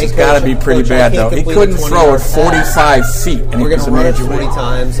Sachs has got to be pretty bad, though. He couldn't throw at 45 feet, and we're he was a run it major 40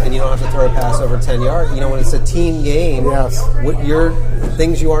 times, and you don't have to throw a pass over 10 yards. When it's a team game, yes. Your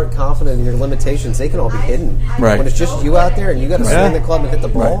things you aren't confident in, your limitations, they can all be hidden. Right. When it's just you out there, and you got to swing the club and hit the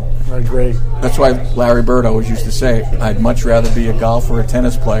ball. Right. I agree. That's why Larry Bird always used to say, I'd much rather be a golfer or a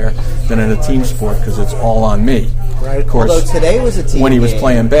tennis player than in a team sport because it's all on me. Right. Of course, although today was a team when he was game,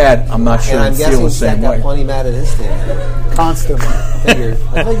 playing bad, I'm not sure he'd feel the same way. Got plenty mad at his team. Constantly.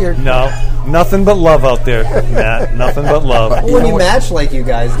 I figured. No, nothing but love out there, Matt. Nothing but love. When you match like you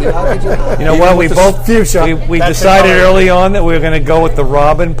guys do, how could you not? You know what? We both we decided early on that we were going to go with the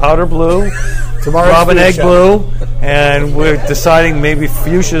Robin powder blue, Robin egg blue, and we're deciding maybe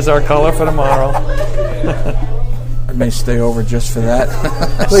fuchsia is our color for tomorrow. I may stay over just for that.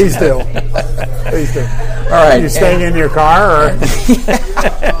 Please do. Please do. All right. Are you staying in your car? Or?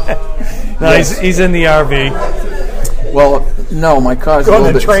 No, he's in the RV. Well, no, my car's a little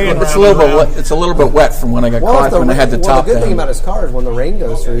bit. It's a little bit wet from when I got caught when I had the top the good down. thing about his car is when the rain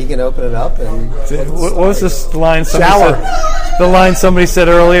goes through, he can open it up and. What was this line? Shower. The line somebody said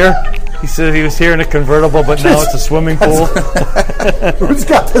earlier. He said he was here in a convertible, but now it's a swimming pool. Who's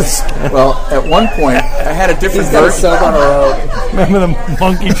got this? Well, at one point, I had a different version. On a road. Remember the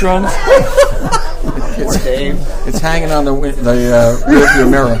monkey trunks? It's hanging on the rearview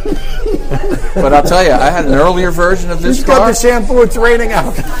mirror. But I'll tell you, I had an earlier version of this Who's car. got the shampoo? It's raining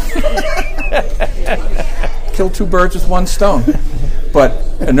out. Kill two birds with one stone. But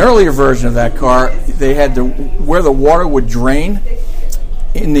an earlier version of that car, they had where the water would drain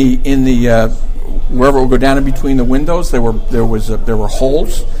in the wherever it would go down in between the windows. There were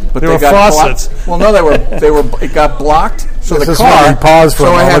holes, but There they were got faucets. blocked. Well, no, it got blocked. So This the is car. when we pause for a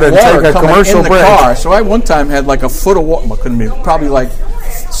so I had moment and water take a coming commercial in the break. car. So I one time had like a foot of water. Well, couldn't be probably like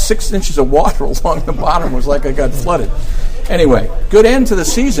 6 inches of water along the bottom. It was like I got flooded. Anyway, good end to the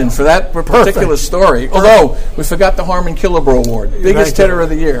season for that particular story. Although, we forgot the Harmon Killebrew Award. Biggest hitter of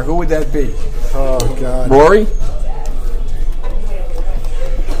the year. Who would that be? Oh, God. Rory?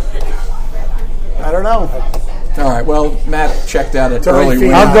 I don't know. All right, well, Matt checked out it Tony early.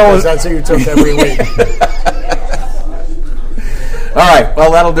 Finau, I'll go with- that's who you took every week. All right,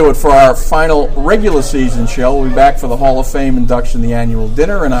 well, that'll do it for our final regular season show. We'll be back for the Hall of Fame induction, the annual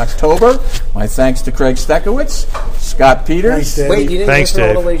dinner in October. My thanks to Craig Stekowitz, Scott Peters. Thanks, Dave. Wait, you didn't Thanks, go through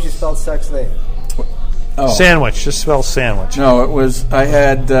all Dave. the ways you spelled sex today? Sandwich. Just spell sandwich. No, it was, I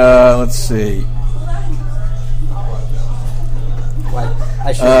had, let's see. What?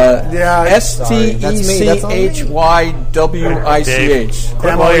 I should. Yeah, STECHYWICH. MOUSC.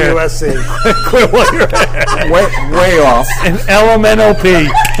 Quit while you're Way off. an LMNOP.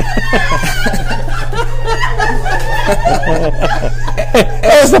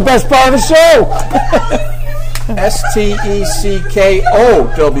 That was the best part of the show.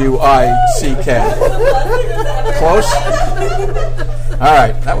 STECKOWICK. Close? All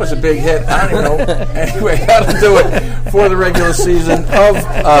right, that was a big hit. I don't even know. Anyway, that'll do it for the regular season of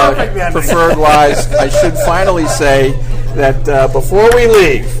Preferred Lies. I should finally say that before we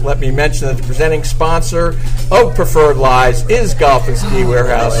leave, let me mention that the presenting sponsor of Preferred Lies is Golf and Ski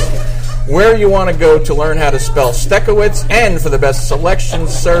Warehouse. Where you want to go to learn how to spell Stekowitz and for the best selection,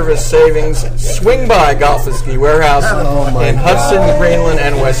 service, savings, swing by Golf and Ski Warehouse in Hudson, Greenland,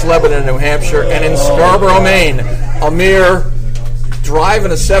 and West Lebanon, New Hampshire, and in Scarborough, Maine. A mere drive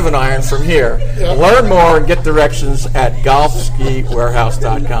in a 7-iron from here. Learn more and get directions at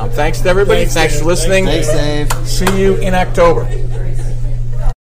golfskiwarehouse.com. Thanks to everybody. Thanks for listening. Thanks, Dave. See you in October.